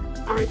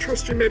 Mandela. I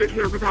trust you made it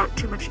here without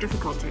too much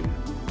difficulty.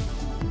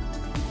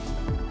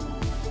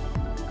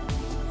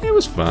 It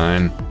was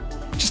fine.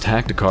 Just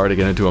hacked a car to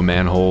get into a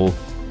manhole.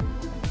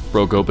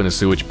 Broke open a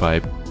sewage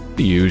pipe.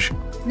 The usual.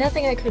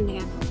 Nothing I couldn't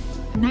handle.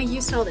 I'm not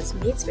used to all this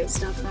meat space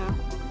stuff, though.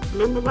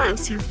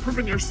 Nonetheless, you've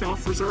proven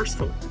yourself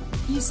resourceful.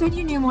 You said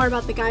you knew more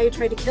about the guy who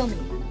tried to kill me.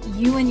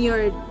 You and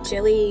your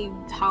Jilly,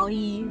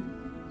 Holly...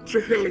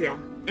 Jahilia.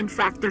 In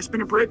fact, there's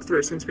been a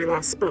breakthrough since we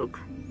last spoke.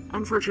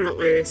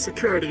 Unfortunately,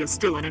 security is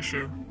still an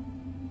issue.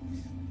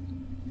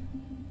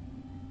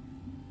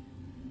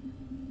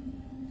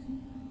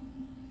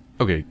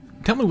 Okay,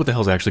 tell me what the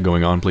hell's actually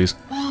going on, please.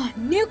 Oh,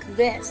 nuke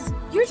this.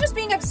 You're just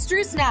being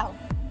abstruse now.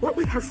 What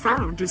we have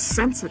found is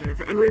sensitive,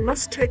 and we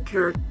must take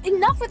care...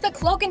 Enough with the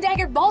cloak and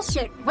dagger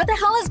bullshit. What the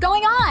hell is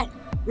going on?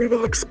 We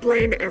will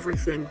explain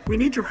everything. We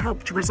need your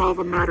help to resolve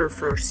a matter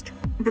first.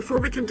 Before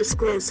we can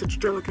disclose such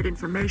delicate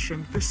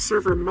information, this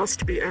server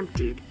must be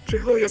emptied.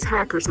 Jahilia's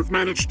hackers have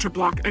managed to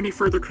block any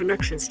further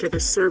connections to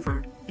this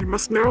server. You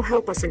must now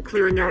help us in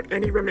clearing out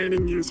any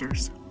remaining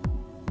users.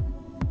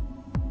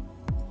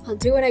 I'll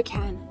do what I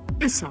can.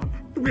 Isam,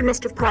 we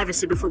must have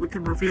privacy before we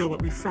can reveal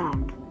what we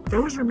found.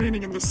 Those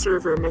remaining in the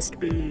server must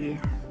be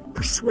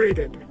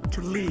persuaded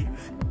to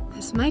leave.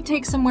 This might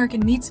take some work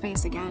in meat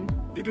space again.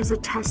 It is a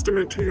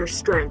testament to your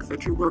strength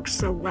that you work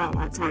so well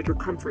outside your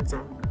comfort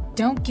zone.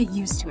 Don't get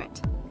used to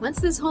it. Once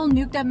this whole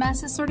nuked up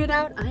mess is sorted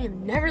out, I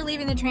am never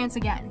leaving the trance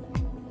again.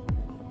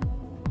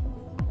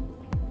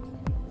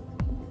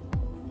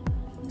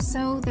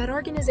 So, that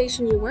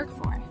organization you work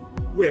for?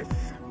 With.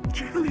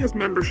 Jahilia's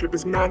membership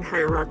is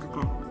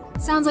non-hierarchical.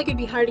 Sounds like it'd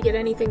be hard to get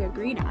anything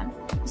agreed on.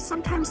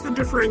 Sometimes the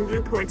differing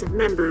viewpoints of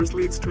members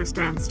leads to a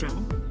standstill.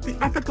 The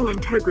ethical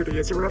integrity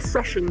is a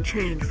refreshing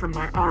change from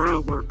my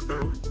RL work,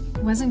 though.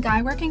 Wasn't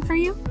Guy working for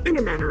you? In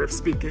a manner of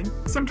speaking,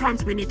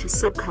 sometimes we need to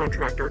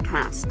subcontract our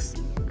tasks.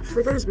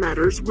 For those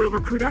matters, we'll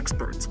recruit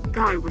experts.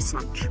 Guy was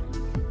such.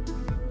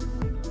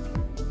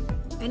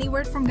 Any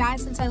word from Guy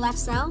since I left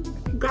Cell?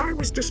 Guy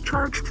was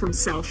discharged from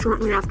Cell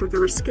shortly after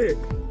your escape.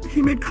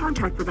 He made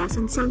contact with us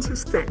and sends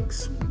his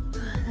thanks.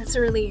 That's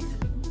a relief.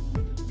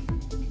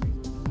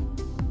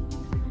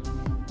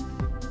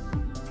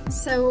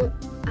 So,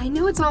 I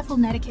know it's awful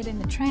netiquette in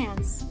the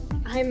trance.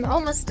 I'm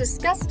almost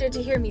disgusted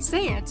to hear me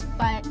say it,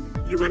 but...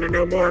 You want to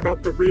know more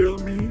about the real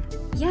me?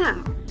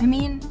 Yeah, I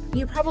mean,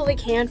 you probably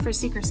can for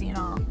secrecy and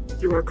all.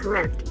 You are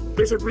correct.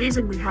 There's a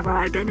reason we have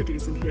our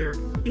identities in here.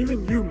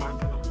 Even you,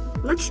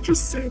 Mandela. Let's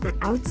just say that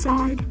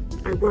outside,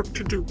 I work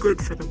to do good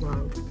for the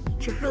world.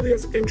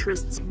 Jahilia's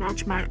interests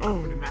match my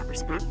own in that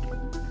respect.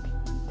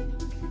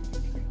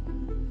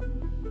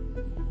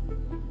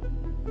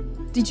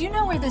 Did you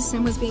know where this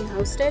sim was being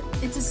hosted?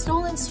 It's a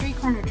stolen street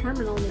corner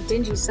terminal in a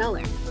dingy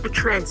cellar. A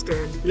Trance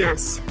Den,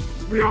 yes.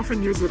 We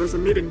often use it as a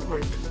meeting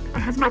point. I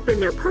have not been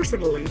there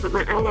personally, but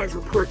my allies'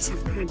 reports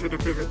have painted a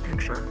vivid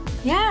picture.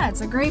 Yeah, it's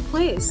a great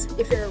place,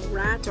 if you're a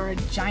rat or a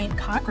giant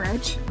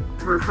cockroach.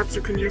 Perhaps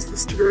you can use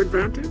this to your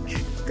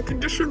advantage? The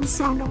conditions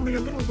sound only a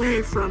little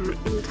way from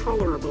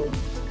intolerable.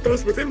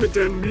 Those within the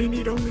den may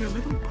need only a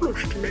little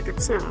push to make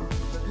it so.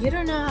 You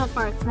don't know how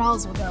far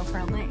thralls will go for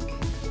a link.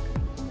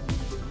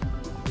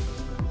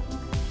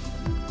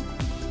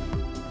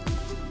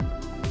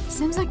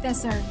 Sims like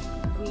this are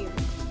weird.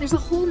 There's a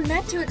whole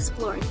net to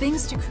explore,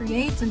 things to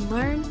create and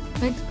learn,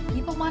 but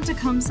people want to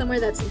come somewhere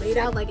that's laid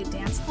out like a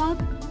dance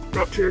club?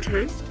 Not to your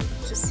taste?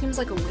 Just seems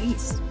like a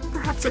waste.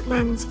 Perhaps it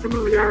lends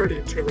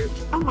familiarity to it.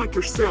 Unlike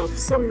yourself,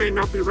 some may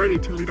not be ready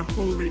to lead a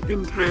wholly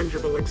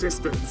intangible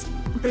existence.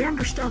 They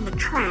understand the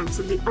trance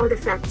and the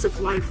artifacts of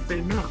life they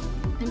know.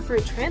 And for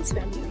a trance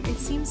venue, it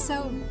seems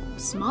so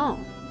small.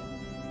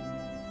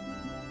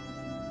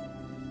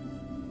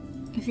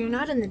 If you're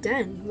not in the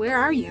den, where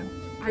are you?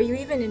 Are you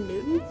even in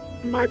Newton?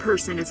 My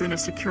person is in a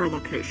secure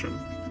location.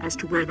 As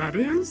to where that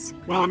is,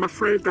 well, I'm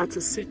afraid that's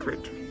a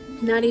secret.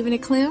 Not even a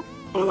clue?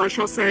 All I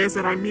shall say is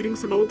that I'm meeting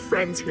some old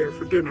friends here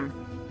for dinner.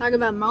 Talk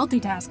about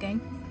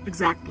multitasking.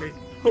 Exactly.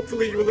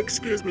 Hopefully you will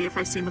excuse me if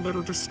I seem a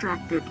little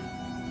distracted.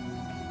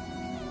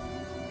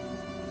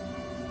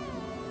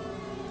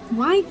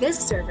 Why this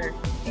server?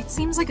 It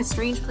seems like a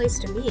strange place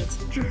to meet.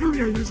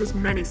 Jahilia uses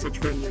many such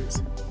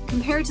venues,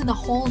 Compared to the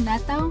whole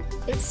net, though,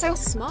 it's so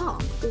small.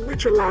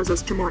 which allows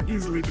us to more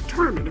easily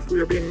determine if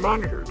we are being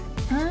monitored.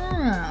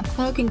 Ah,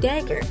 cloak and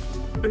dagger.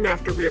 And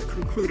after we have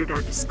concluded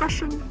our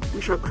discussion,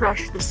 we shall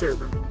crash the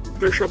server.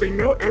 There shall be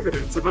no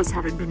evidence of us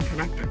having been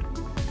connected.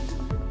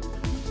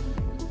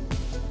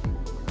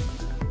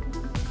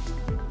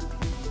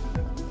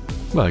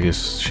 Well, I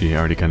guess she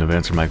already kind of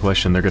answered my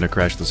question. They're gonna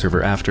crash the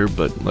server after,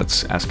 but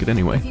let's ask it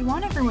anyway. If you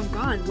want everyone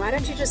gone, why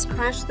don't you just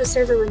crash the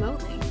server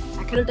remotely?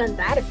 I could have done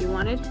that if you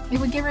wanted. It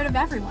would get rid of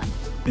everyone.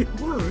 It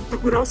would,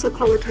 but would also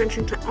call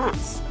attention to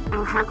us.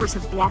 Our hackers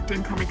have blocked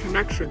incoming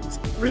connections.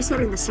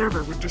 Resetting the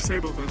server would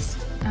disable this.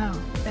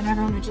 Oh, then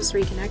everyone would just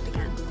reconnect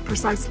again.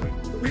 Precisely.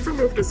 We've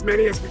removed as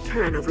many as we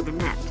can over the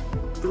net.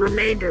 The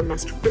remainder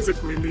must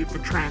physically leave the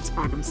trance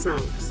by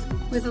themselves.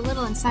 With a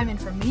little incitement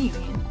from me, you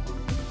mean?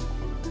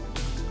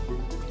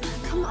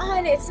 Come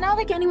on, it's not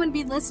like anyone would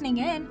be listening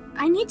in.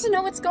 I need to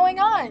know what's going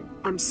on.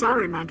 I'm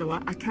sorry,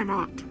 Mandela, I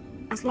cannot.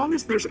 As long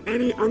as there's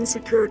any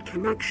unsecured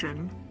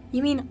connection...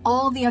 You mean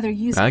all the other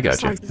users? I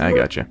gotcha. I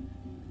gotcha.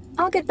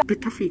 I'll get back.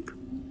 Bitafik.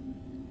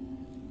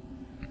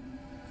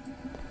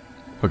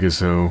 Okay,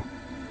 so...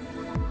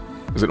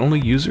 Is it only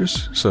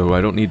users? So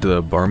I don't need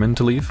the barman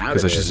to leave?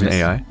 Because that's just an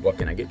AI? What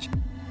can I get you?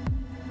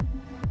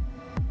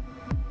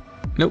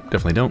 Nope,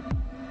 definitely don't.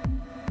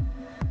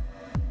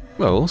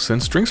 Well,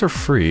 since drinks are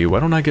free,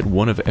 why don't I get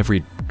one of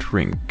every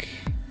drink?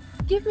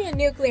 Give me a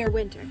nuclear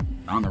winter.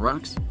 On the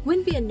rocks?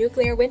 Wouldn't be a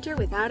nuclear winter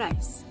without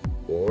ice.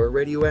 Or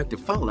radioactive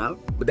fallout,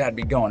 but that'd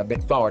be going a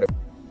bit far to...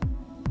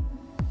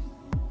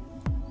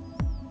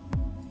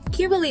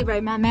 Cuba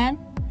Libre, my man.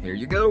 Here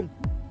you go.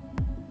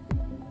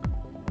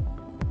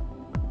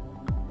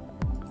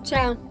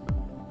 Ciao.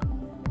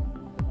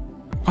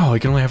 Oh, I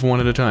can only have one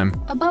at a time.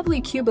 A bubbly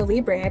Cuba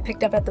Libre I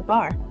picked up at the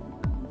bar.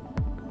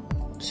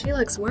 She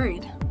looks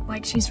worried,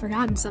 like she's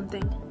forgotten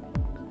something.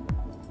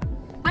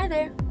 Hi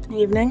there.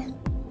 Evening.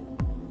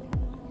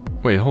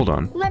 Wait, hold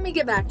on. Let me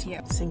get back to you.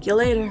 See you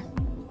later.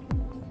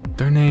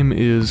 Their name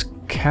is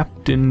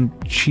Captain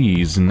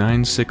Cheese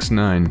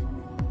 969.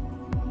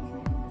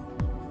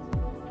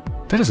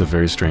 That is a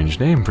very strange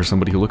name for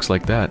somebody who looks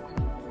like that.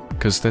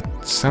 Because that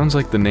sounds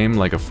like the name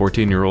like a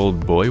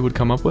 14-year-old boy would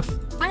come up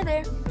with. Hi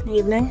there.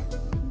 Evening.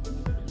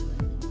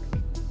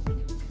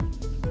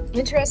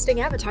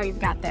 Interesting avatar you've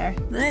got there.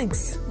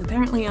 Thanks.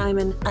 Apparently I'm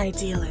an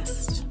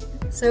idealist.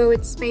 So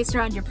it's based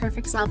around your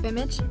perfect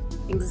self-image?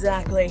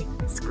 Exactly.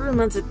 Screw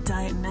months of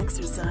diet and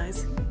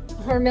exercise.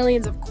 Or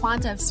millions of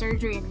quanta of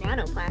surgery and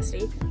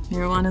nanoplasty.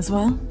 You're one as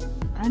well?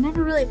 I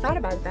never really thought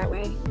about it that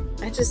way.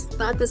 I just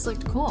thought this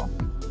looked cool.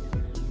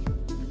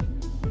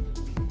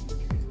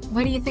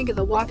 What do you think of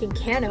the walking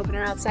can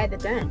opener outside the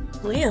den?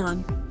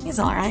 Leon. He's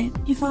alright.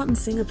 He fought in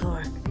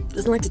Singapore.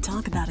 Doesn't like to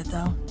talk about it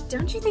though.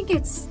 Don't you think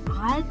it's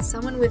odd,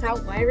 someone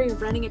without wiring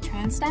running a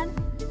trance den?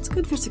 It's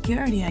good for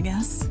security, I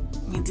guess.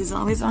 Means he's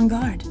always on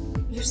guard.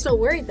 You're still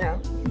worried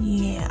though.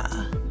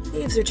 Yeah.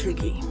 Thieves are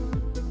tricky.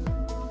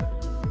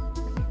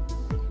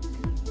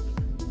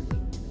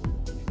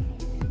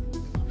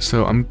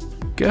 So I'm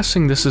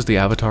guessing this is the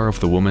avatar of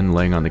the woman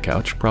laying on the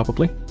couch,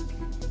 probably?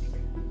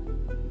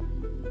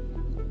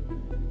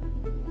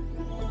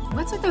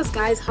 What's with those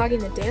guys hogging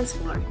the dance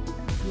floor?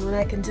 From what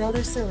I can tell,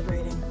 they're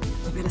celebrating.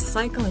 They've got a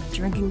cycle of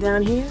drinking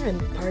down here and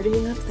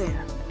partying up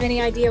there.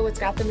 Any idea what's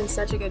got them in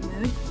such a good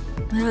mood?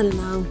 I don't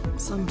know.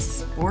 Some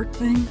sport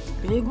thing?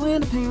 Big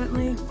win,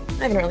 apparently.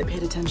 I haven't really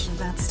paid attention to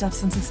that stuff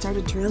since I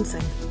started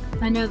trancing.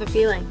 I know the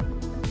feeling.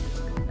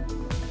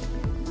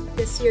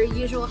 This your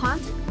usual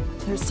haunt?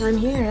 First time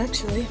here,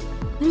 actually.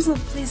 There's a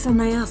place on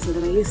Nyasa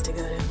that I used to go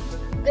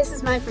to. This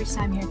is my first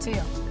time here too.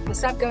 I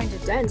stopped going to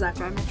dens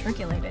after I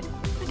matriculated.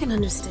 I can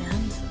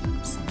understand.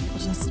 Some people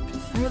just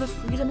prefer the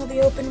freedom of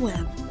the open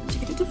web. But you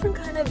get a different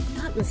kind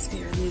of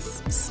atmosphere in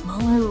these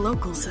smaller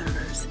local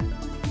servers.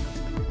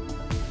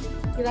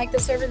 You like the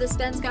server this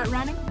den's got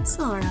running? It's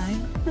alright.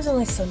 There's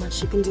only so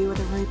much you can do with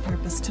a right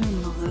purpose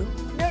terminal, though.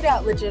 No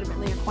doubt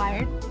legitimately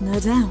acquired. No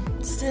doubt.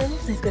 Still,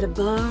 they've got a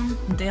bar,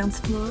 a dance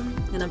floor,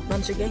 and a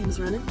bunch of games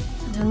running.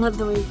 And I love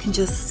the way you can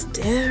just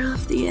stare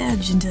off the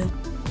edge into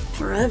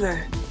forever.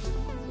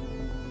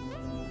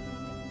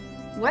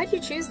 Why'd you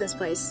choose this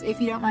place, if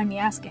you don't mind me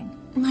asking?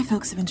 My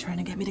folks have been trying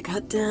to get me to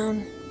cut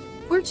down.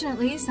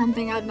 Fortunately,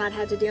 something I've not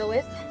had to deal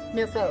with.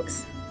 No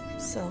folks.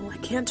 So I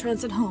can't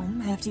trance at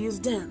home, I have to use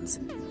dens.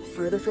 The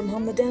further from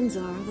home the dens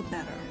are, the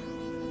better.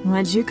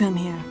 Why'd you come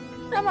here?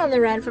 I'm on the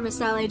run from a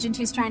cell agent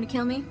who's trying to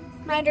kill me.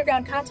 My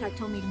underground contact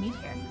told me to meet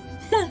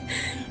here.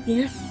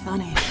 You're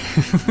funny.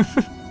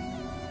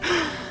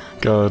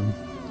 God,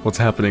 what's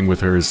happening with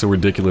her is so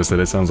ridiculous that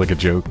it sounds like a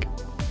joke.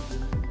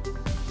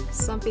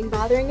 Something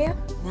bothering you?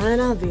 Not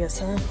obvious,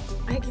 huh?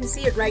 I can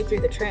see it right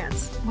through the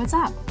trance. What's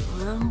up?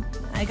 Well,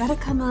 I gotta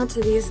come out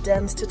to these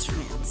dens to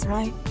trance,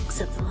 right?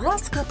 Except the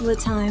last couple of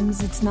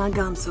times, it's not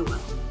gone so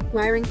well.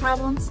 Wiring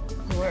problems?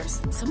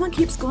 Worse, someone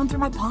keeps going through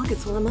my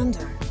pockets while I'm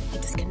under. I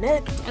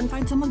disconnect and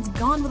find someone's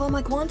gone with all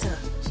my quanta.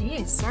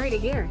 Jeez, sorry to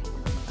hear.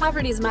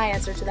 Poverty's my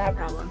answer to that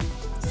problem.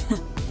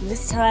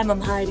 This time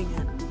I'm hiding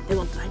it. They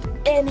won't find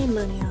any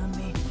money on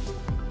me.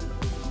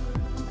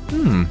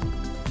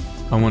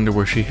 I wonder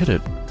where she hid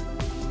it.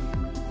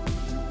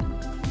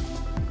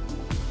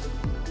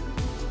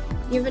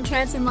 You've been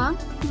trancing long?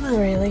 Not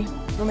really.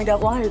 Only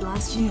got wired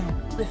last year.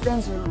 My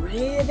friends were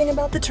raving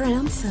about the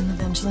trance, and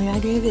eventually I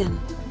gave in.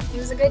 It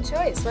was a good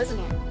choice,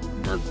 wasn't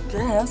it? The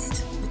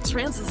best. The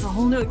trance is a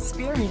whole new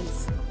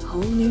experience. A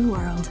whole new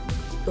world.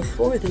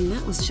 Before, the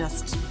net was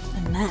just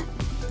a net.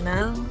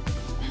 Now,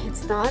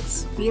 It's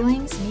thoughts,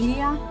 feelings,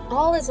 media,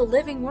 all is a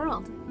living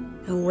world.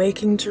 a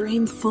waking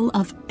dream full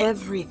of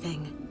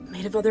everything.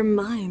 Made of other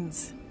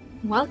minds.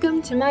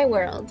 Welcome to my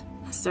world.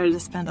 I started to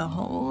spend a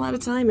whole lot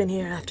of time in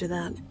here after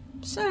that.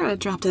 Sure, I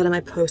dropped out of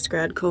my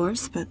post-grad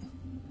course, but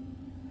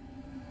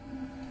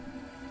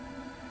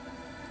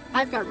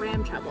I've got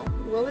RAM trouble.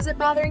 What was it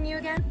bothering you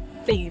again?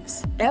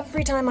 thieves.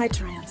 Every time I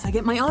trance, I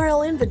get my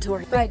RL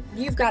inventory. But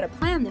you've got a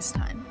plan this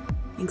time.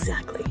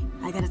 Exactly.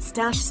 I got it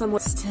stashed somewhere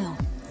still.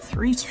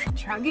 3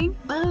 Trugging?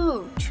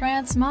 Oh,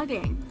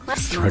 transmugging.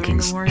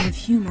 Truggings. The word of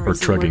humor Or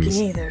isn't working truggings.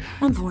 either,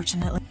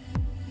 unfortunately.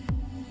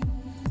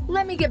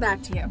 Let me get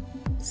back to you.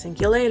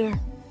 Sink you later.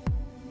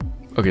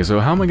 Okay, so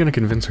how am I gonna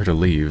convince her to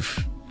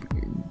leave?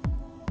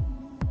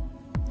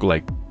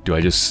 Like, do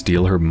I just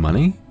steal her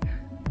money?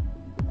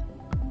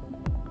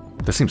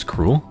 That seems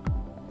cruel.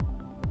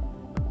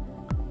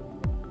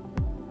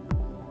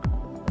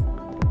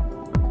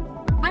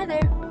 Hi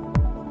there.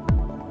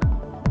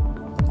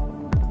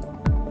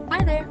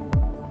 Hi there.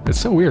 It's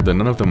so weird that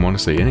none of them want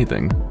to say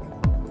anything.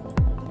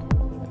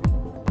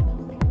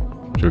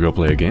 Should we go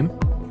play a game?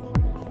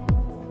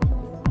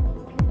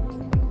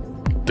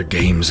 The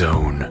game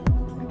zone.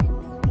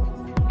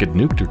 Get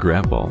nuked or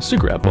grab ball? Let's do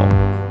grab ball.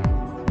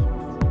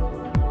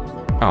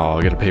 Oh,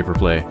 I got a paper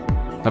play.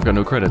 I've got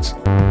no credits.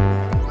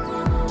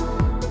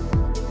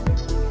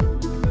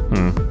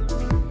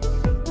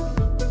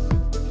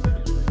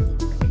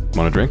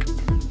 Want a drink?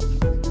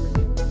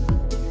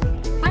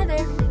 Hi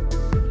there.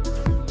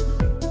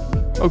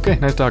 Okay,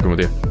 nice talking with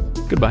you.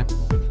 Goodbye.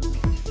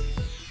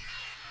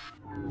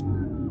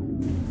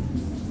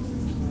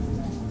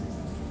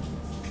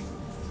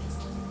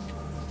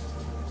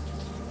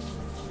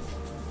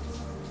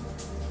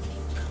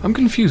 I'm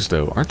confused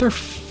though. Aren't there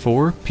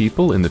 4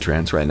 people in the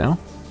trance right now?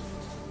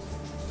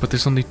 But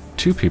there's only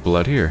 2 people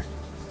out here.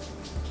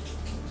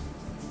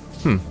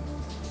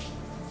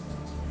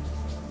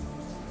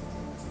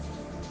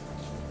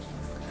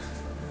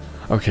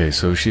 Okay,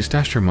 so she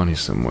stashed her money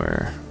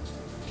somewhere.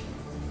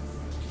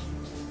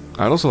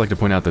 I'd also like to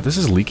point out that this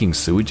is leaking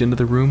sewage into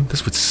the room.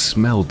 This would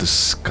smell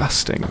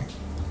disgusting.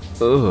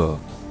 Ugh.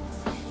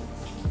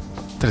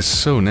 That is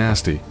so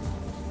nasty.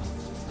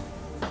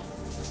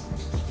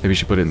 Maybe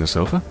she put it in the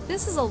sofa?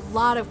 This is a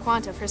lot of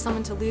quanta for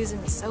someone to lose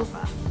in the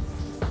sofa.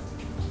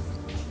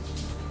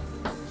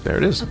 There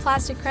it is. A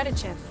plastic credit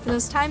chip for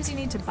those times you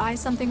need to buy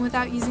something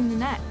without using the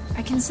net.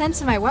 I can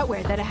sense in my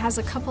wetware that it has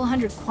a couple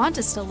hundred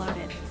quanta still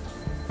loaded.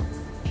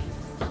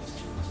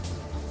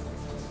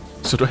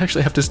 So do I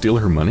actually have to steal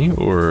her money,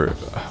 or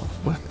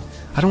what?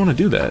 I don't want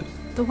to do that.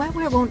 The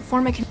wetware won't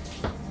form a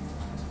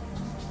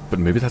But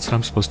maybe that's what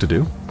I'm supposed to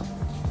do?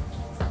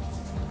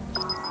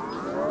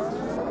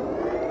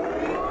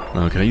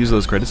 Can I use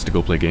those credits to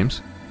go play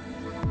games?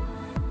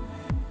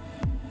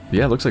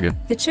 Yeah, looks like it.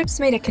 The chips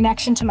made a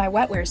connection to my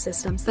wetware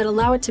systems that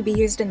allow it to be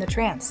used in the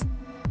trance.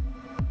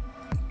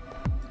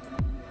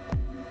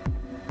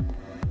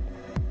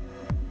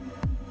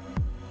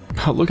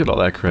 Oh, look at all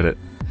that credit.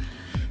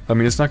 I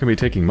mean, it's not going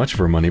to be taking much of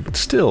her money, but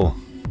still,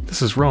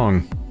 this is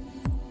wrong.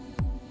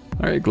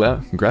 Alright,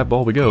 grab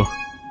ball we go.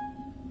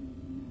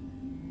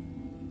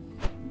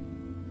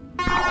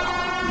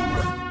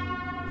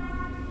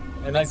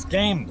 A nice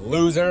game,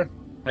 loser.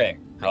 Hey,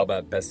 how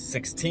about best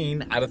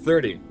 16 out of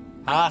 30?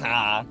 Ha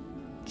ha.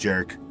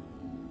 Jerk.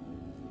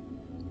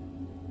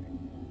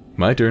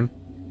 My turn.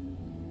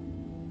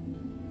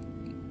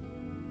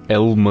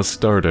 El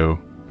Mustardo.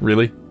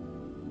 Really?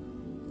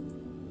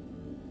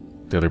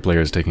 The other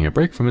player is taking a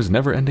break from his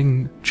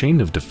never-ending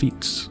chain of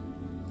defeats.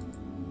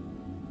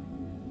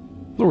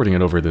 Lording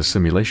it over this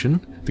simulation,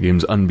 the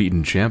game's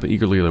unbeaten champ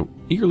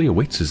eagerly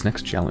awaits his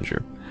next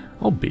challenger.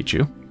 I'll beat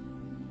you.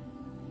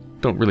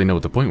 Don't really know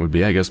what the point would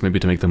be. I guess maybe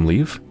to make them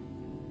leave?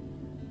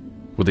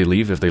 Would they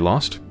leave if they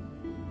lost?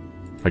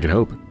 I can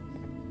hope.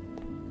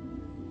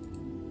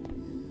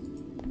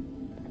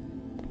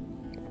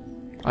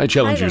 I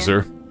challenge Hi you,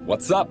 there. sir.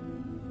 What's up?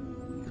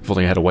 If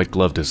only I had a white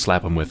glove to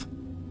slap him with.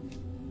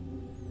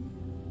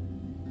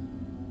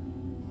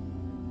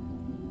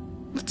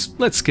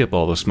 Let's skip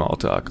all the small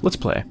talk. Let's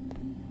play.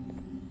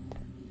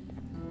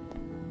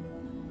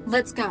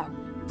 Let's go.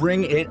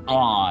 Bring it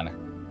on.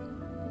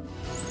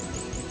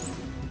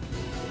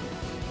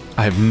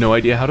 I have no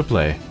idea how to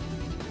play.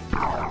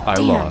 I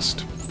Damn.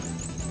 lost.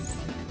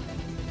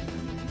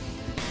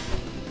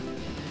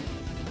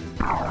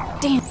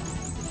 Damn.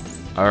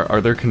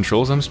 Are there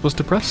controls I'm supposed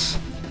to press?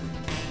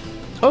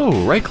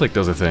 Oh, right click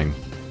does a thing.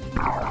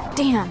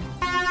 Damn.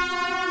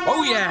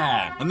 Oh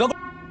yeah! Another.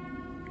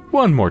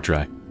 One more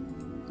try.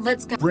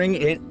 Let's go. Bring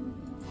it.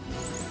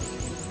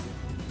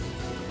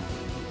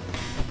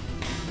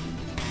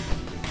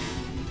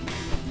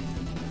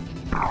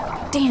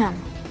 Damn.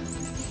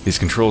 These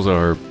controls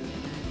are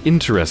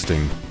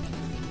interesting.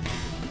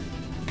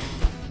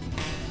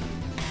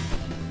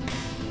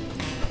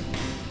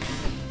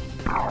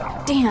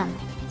 Damn.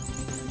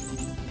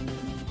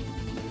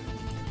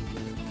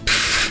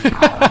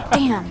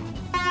 Damn.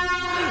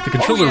 The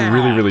controls are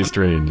really, really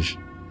strange.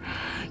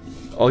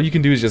 All you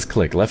can do is just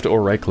click. Left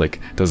or right click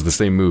does the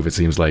same move, it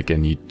seems like,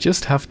 and you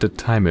just have to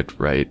time it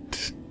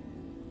right.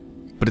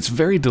 But it's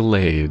very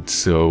delayed,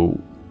 so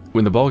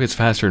when the ball gets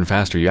faster and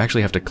faster, you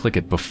actually have to click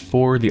it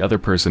before the other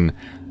person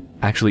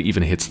actually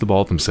even hits the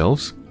ball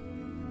themselves.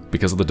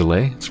 Because of the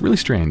delay. It's really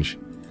strange.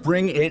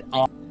 Bring it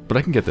on. But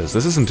I can get this.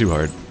 This isn't too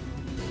hard.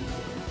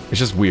 It's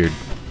just weird.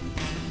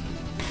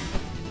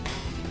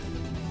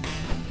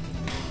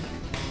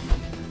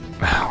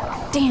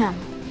 Damn.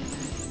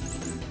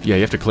 Yeah,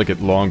 you have to click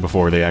it long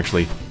before they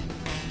actually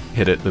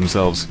hit it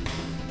themselves.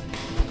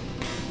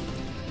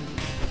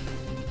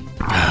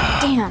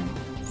 Damn.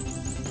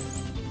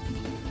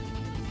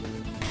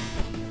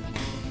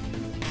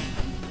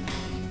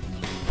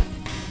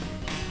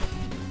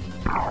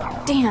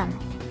 Damn.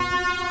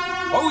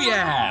 Oh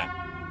yeah!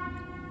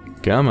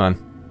 Come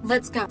on.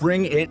 Let's go.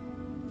 Bring it.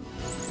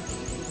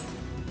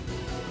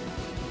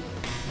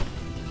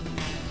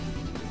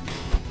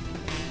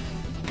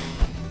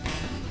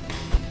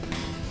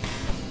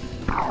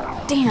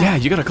 Damn. Yeah,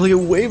 you gotta click it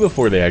way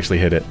before they actually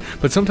hit it.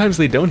 But sometimes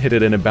they don't hit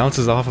it and it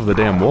bounces off of the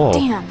damn wall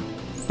Damn.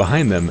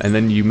 behind them, and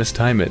then you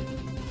mistime it.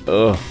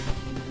 Ugh.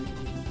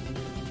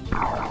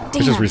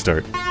 Let's just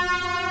restart.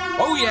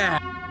 Oh yeah!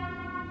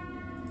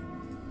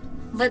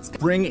 Let's go.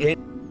 Bring it.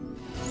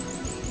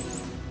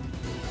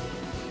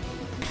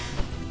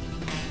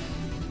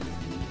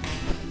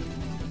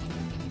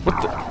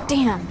 What the?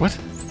 Damn. What?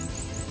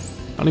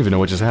 I don't even know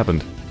what just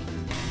happened.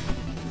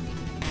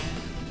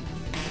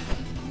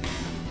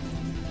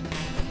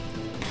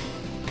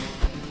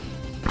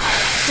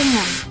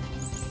 Damn.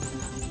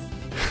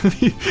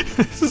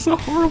 This is a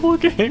horrible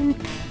game.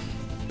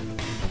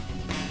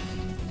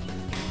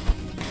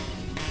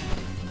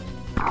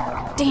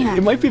 Damn.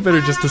 It might be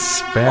better just to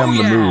spam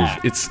the move.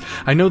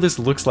 I know this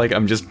looks like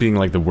I'm just being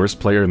like the worst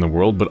player in the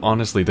world, but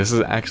honestly, this is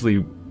actually...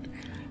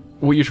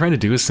 What you're trying to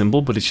do is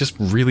simple, but it's just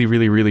really,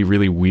 really, really,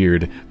 really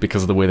weird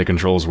because of the way the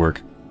controls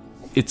work.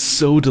 It's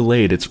so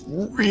delayed, it's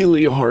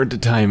really hard to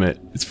time it.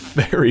 It's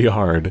very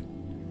hard.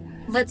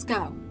 Let's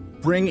go.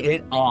 Bring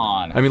it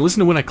on. I mean, listen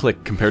to when I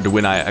click compared to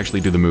when I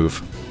actually do the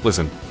move.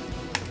 Listen.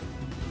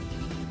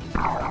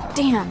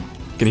 Damn.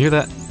 Can you hear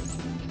that?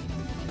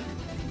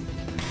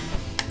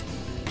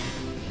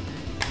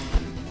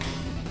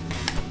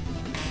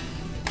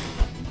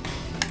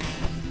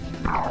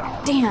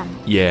 Damn.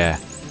 Yeah.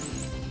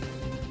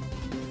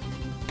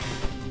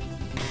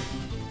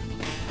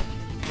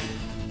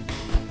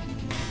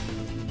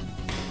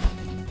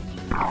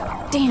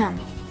 Damn.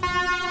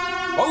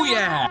 Oh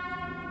yeah!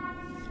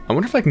 I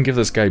wonder if I can give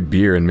this guy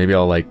beer and maybe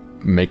I'll, like,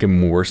 make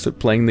him worse at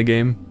playing the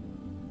game.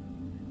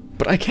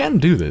 But I can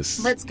do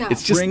this. Let's go.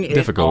 It's just Bring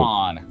difficult. it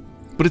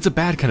on. But it's a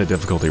bad kind of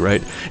difficulty,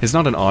 right? It's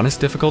not an honest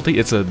difficulty,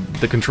 it's a...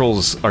 The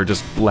controls are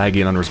just laggy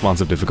and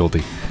unresponsive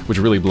difficulty, which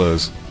really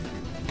blows.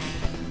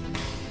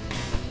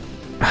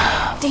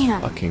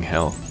 Damn. Fucking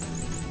hell.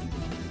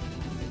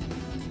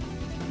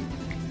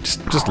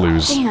 Just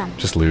lose. Damn.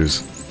 Just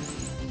lose.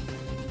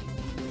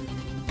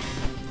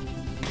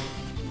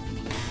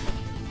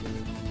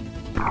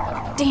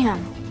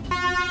 Damn.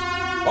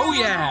 Oh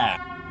yeah!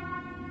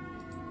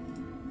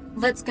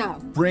 Let's go.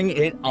 Bring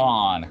it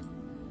on.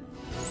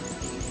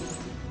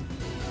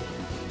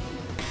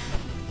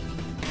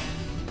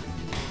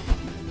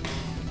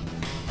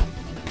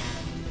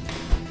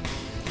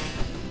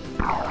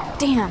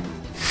 Damn.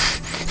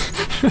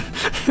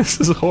 This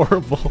is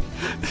horrible.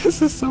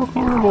 This is so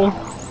horrible.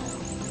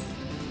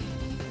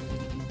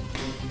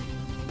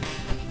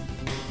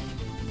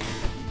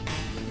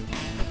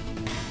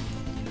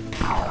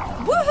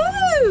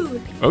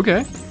 Woohoo!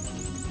 Okay.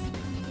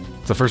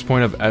 It's the first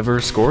point I've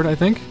ever scored, I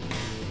think.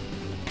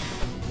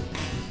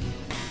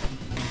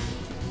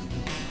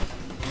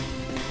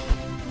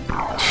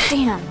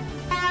 Damn.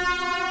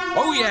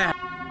 Oh yeah!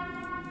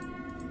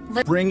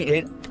 Bring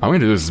it. I'm gonna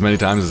do this as many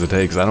times as it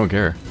takes, I don't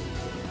care.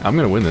 I'm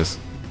gonna win this.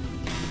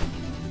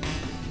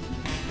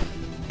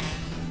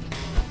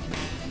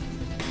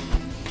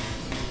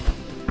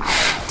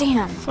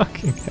 Damn.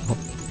 Fucking hell.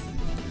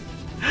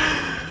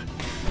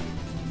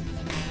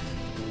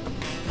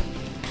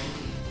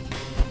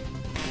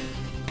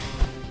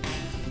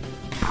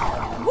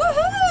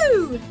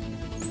 Woohoo!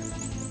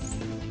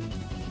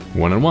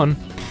 1 and 1.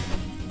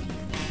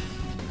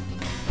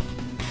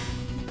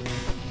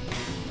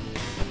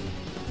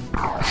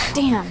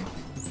 Damn.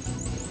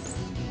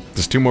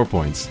 Just 2 more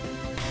points.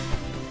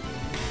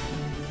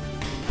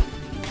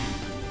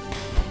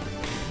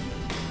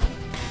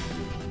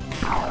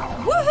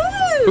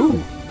 Woohoo! Ooh,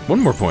 1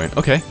 more point.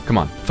 Okay, come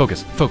on.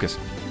 Focus, focus.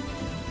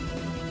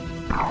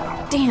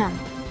 Damn.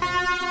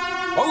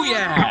 Oh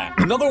yeah!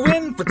 Another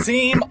win for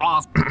Team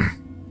Austin.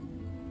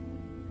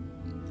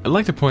 I'd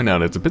like to point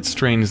out it's a bit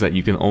strange that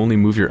you can only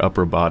move your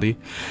upper body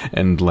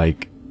and,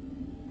 like,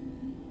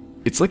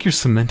 It's like you're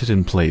cemented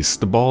in place.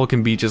 The ball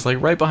can be just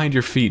like right behind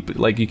your feet, but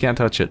like you can't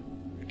touch it.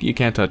 You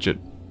can't touch it.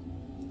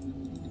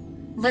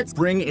 Let's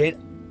Bring it.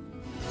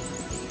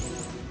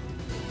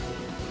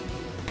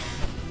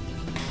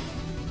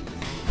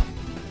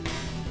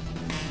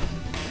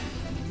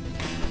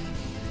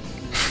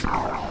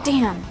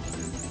 Damn.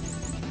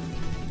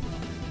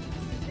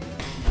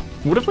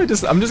 What if I'm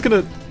just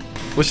gonna...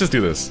 Let's just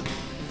do this.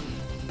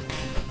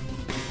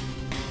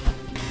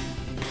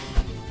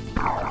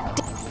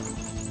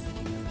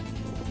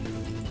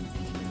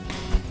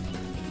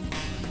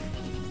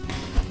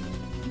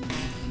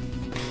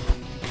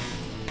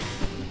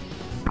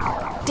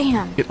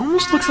 Damn. It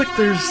almost looks like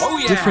there's Oh,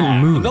 yeah.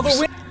 different moves. Another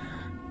win.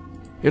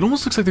 It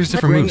almost looks like there's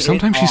different Bring moves.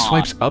 Sometimes she it on.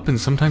 swipes up and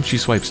sometimes she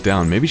swipes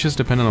down. Maybe it's just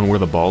dependent on where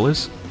the ball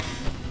is.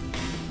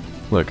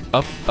 Look,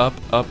 up, up,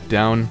 up,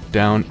 down,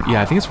 down.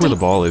 Yeah, I think it's where the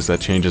ball is that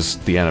changes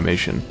the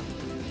animation.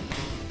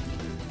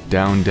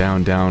 Down,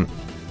 down, down,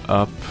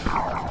 up.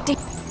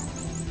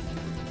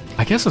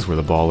 I guess that's where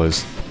the ball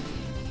is.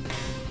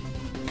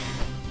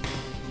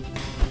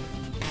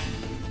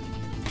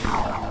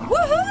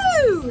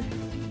 Woohoo!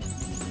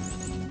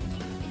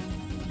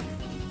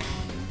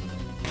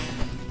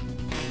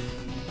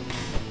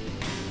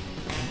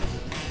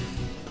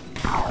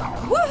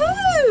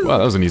 Woohoo! Wow,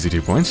 that was an easy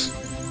 2 points.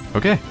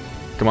 Okay,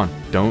 come on,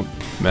 don't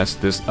mess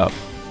this up.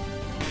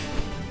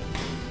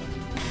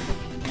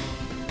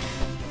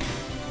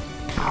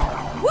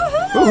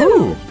 Woohoo!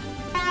 Woohoo!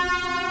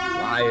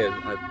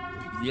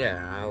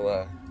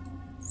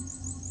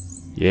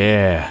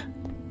 Yeah.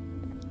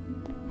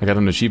 I got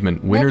an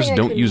achievement. Winners Nothing I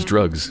don't couldn't use do.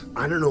 drugs.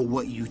 I don't know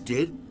what you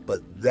did, but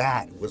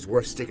that was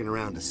worth sticking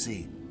around to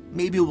see.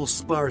 Maybe we'll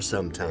spar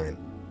sometime.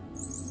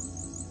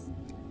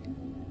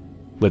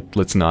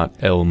 Let's not.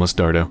 El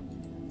Mustardo.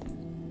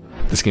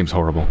 This game's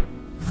horrible.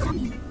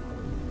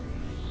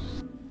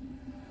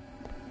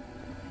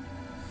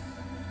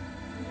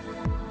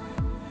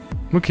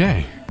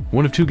 Okay,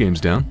 1 of 2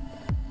 games down.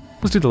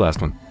 Let's do the last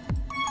one.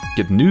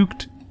 Get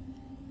nuked.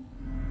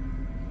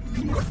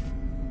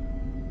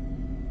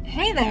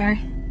 Hey there.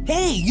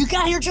 Hey, you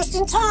got here just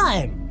in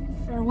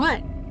time! For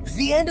what?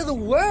 The end of the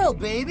world,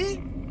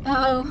 baby!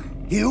 Oh.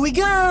 Here we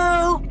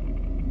go!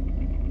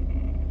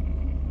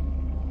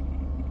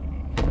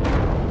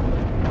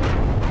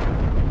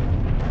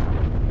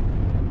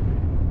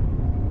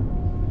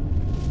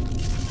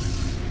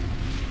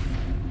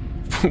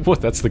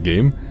 What, that's the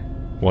game?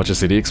 Watch a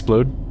city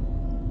explode?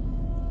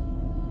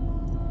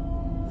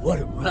 What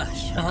a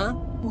rush, huh?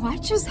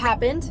 What just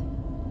happened?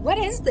 What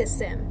is this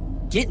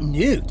sim? Get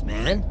nuked,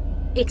 man.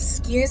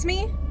 Excuse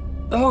me?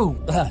 Oh,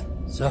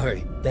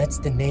 sorry. That's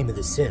the name of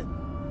the sim.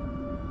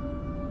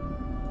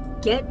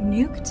 Get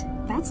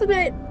nuked? That's a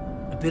bit...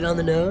 A bit on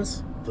the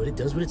nose, but it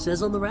does what it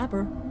says on the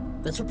wrapper.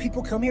 That's what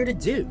people come here to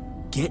do.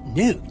 Get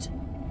nuked.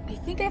 I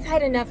think I've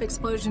had enough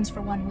explosions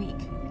for 1 week.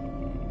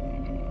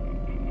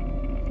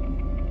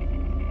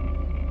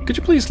 Could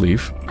you please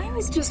leave? I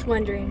was just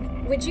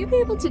wondering, would you be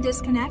able to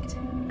disconnect?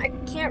 I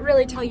can't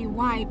really tell you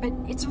why, but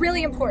it's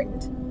really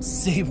important.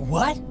 Say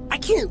what? I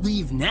can't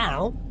leave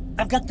now.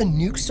 I've got the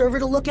nuke server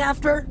to look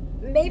after.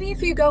 Maybe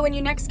if you go when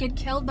you next get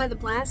killed by the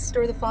blast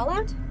or the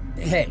fallout?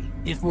 Hey,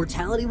 if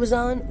mortality was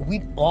on,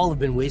 we'd all have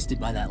been wasted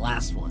by that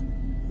last one.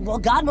 While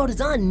God mode is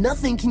on,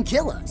 nothing can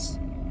kill us.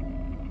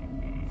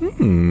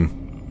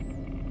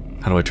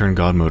 How do I turn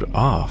God mode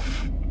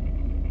off?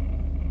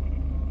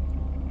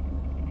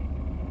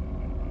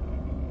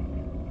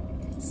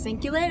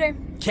 Sink you later.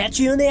 Catch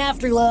you in the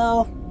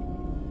afterglow.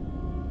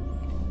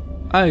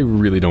 I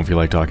really don't feel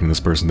like talking to this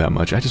person that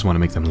much. I just want to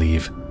make them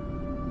leave.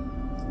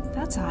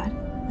 That's odd.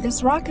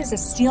 This rock has a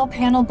steel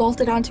panel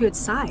bolted onto its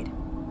side.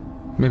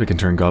 Maybe I can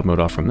turn God mode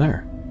off from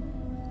there.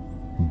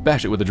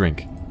 Bash it with a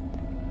drink.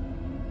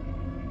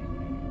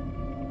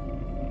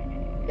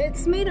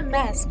 It's made a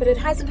mess, but it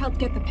hasn't helped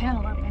get the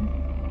panel open.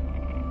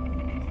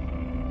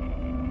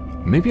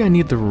 Maybe I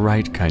need the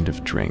right kind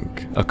of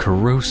drink. A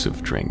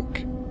corrosive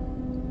drink.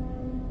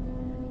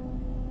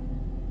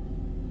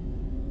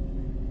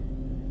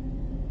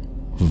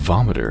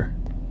 Vomiter.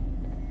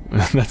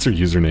 That's her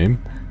username.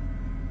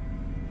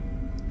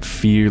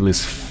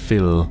 Fearless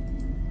Phil.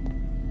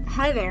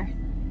 Hi there.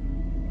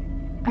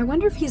 I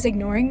wonder if he's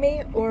ignoring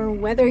me, or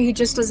whether he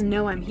just doesn't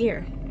know I'm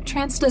here.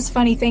 Trance does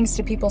funny things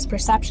to people's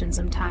perception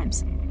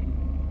sometimes.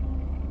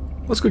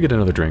 Let's go get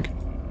another drink.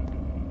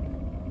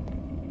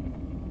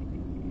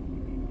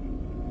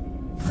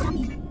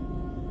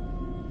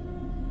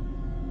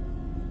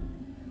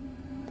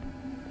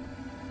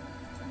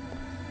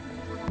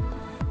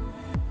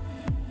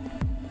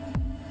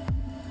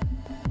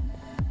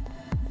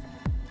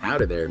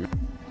 Howdy there.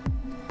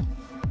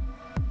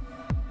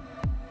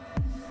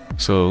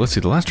 So let's see,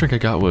 the last drink I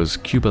got was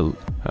Cuba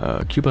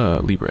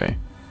Libre.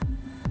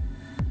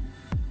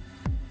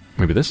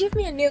 Maybe this? Give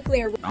me a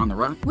nuclear... On the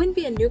rock Wouldn't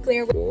be a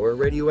nuclear... or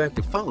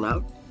radioactive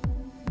fallout.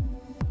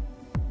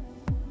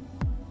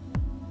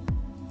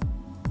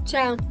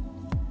 Ciao.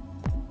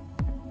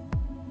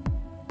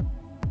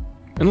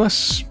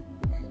 Unless...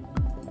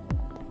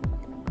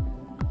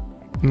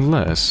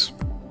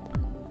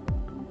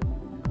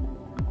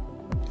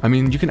 I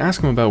mean, you can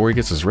ask him about where he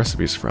gets his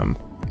recipes from.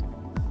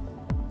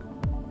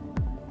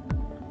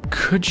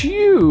 Could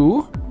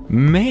you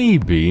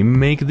maybe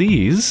make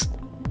these?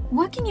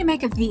 What can you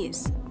make of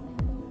these?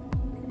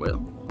 Well,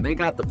 they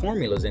got the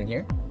formulas in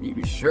here.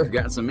 You sure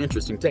got some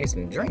interesting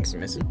tasting drinks,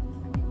 missy.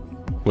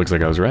 Looks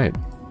like I was right.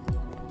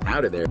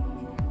 Out of there.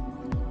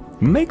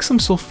 Make some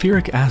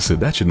sulfuric acid,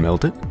 that should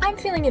melt it. I'm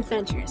feeling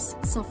adventurous.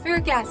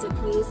 Sulfuric acid,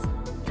 please.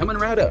 Coming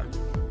right up.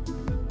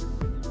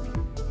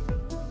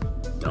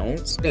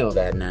 Don't spill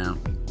that now.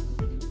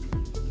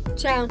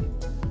 Ciao.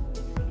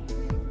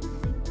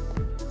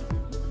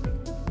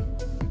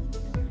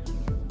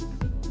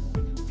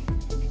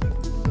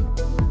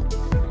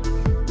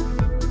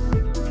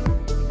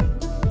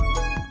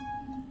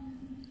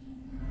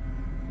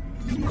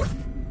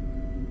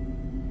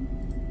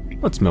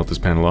 Let's melt this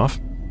panel off.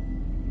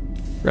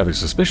 Rather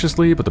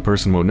suspiciously, but the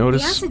person won't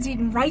notice. The acid's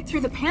eaten right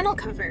through the panel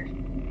cover.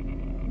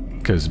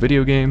 'Cause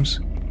video games.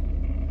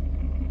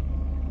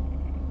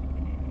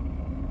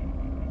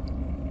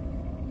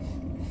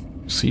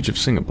 Siege of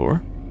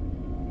Singapore.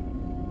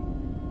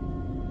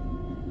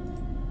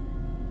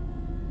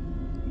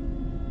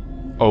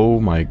 Oh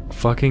my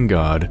fucking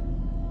god.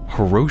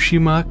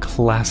 Hiroshima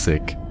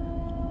Classic.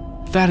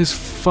 That is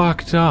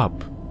fucked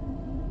up.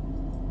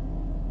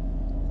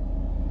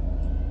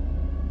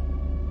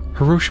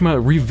 Hiroshima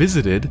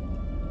Revisited?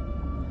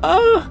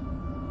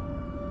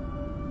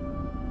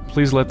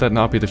 Please let that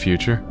not be the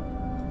future.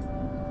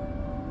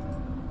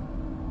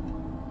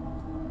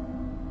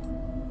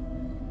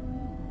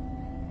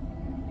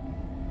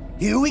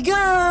 Here we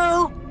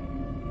go!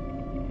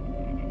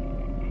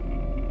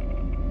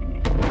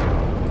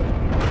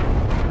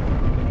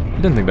 I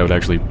didn't think that would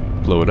actually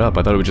blow it up.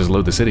 I thought it would just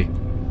load the city.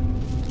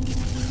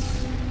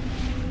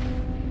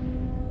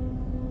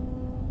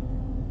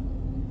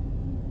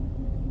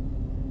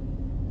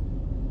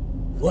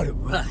 What a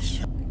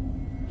rush.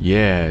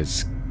 Yeah,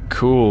 it's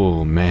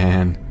cool,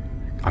 man.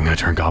 I'm gonna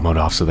turn God mode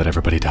off so that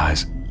everybody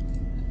dies.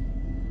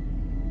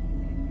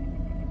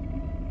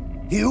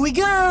 Here we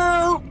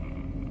go!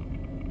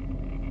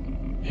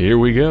 Here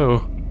we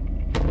go.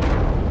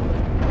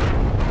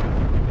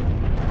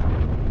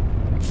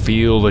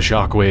 Feel the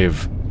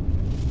shockwave.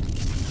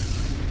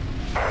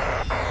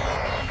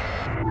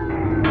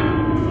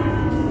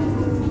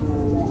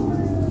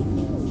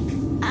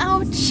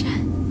 Ouch.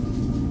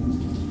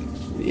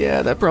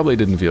 Yeah, that probably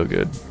didn't feel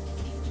good.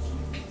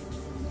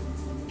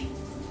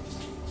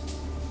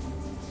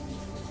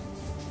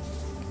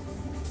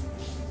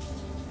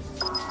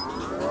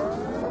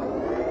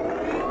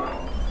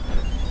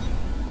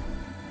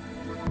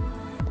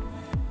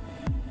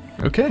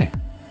 Okay.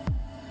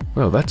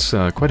 Well, that's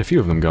quite a few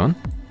of them gone.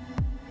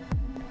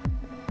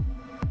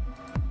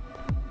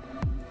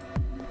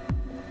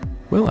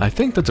 Well, I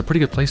think that's a pretty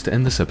good place to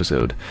end this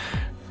episode.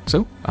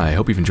 So, I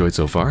hope you've enjoyed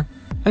so far,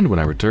 and when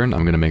I return,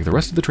 I'm going to make the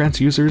rest of the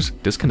trance users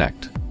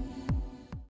disconnect.